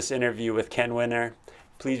enjoyed this interview with Ken Winner.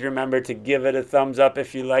 Please remember to give it a thumbs up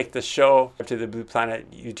if you like the show, to the Blue Planet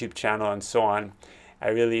YouTube channel, and so on. I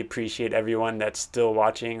really appreciate everyone that's still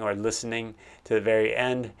watching or listening to the very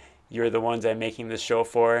end. You're the ones I'm making this show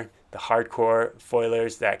for, the hardcore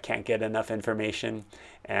foilers that can't get enough information.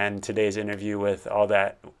 And today's interview with all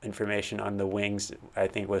that information on the wings, I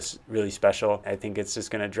think, was really special. I think it's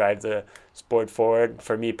just going to drive the sport forward.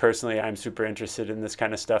 For me personally, I'm super interested in this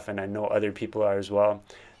kind of stuff, and I know other people are as well.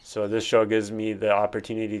 So this show gives me the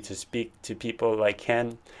opportunity to speak to people like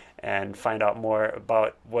Ken and find out more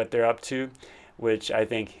about what they're up to, which I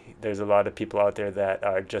think there's a lot of people out there that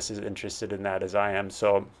are just as interested in that as I am.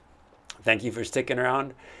 So thank you for sticking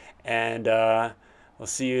around, and we'll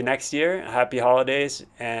see you next year. Happy holidays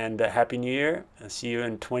and Happy New Year. I'll see you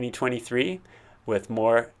in 2023 with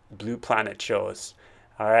more Blue Planet shows.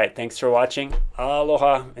 All right, thanks for watching.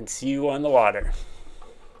 Aloha, and see you on the water.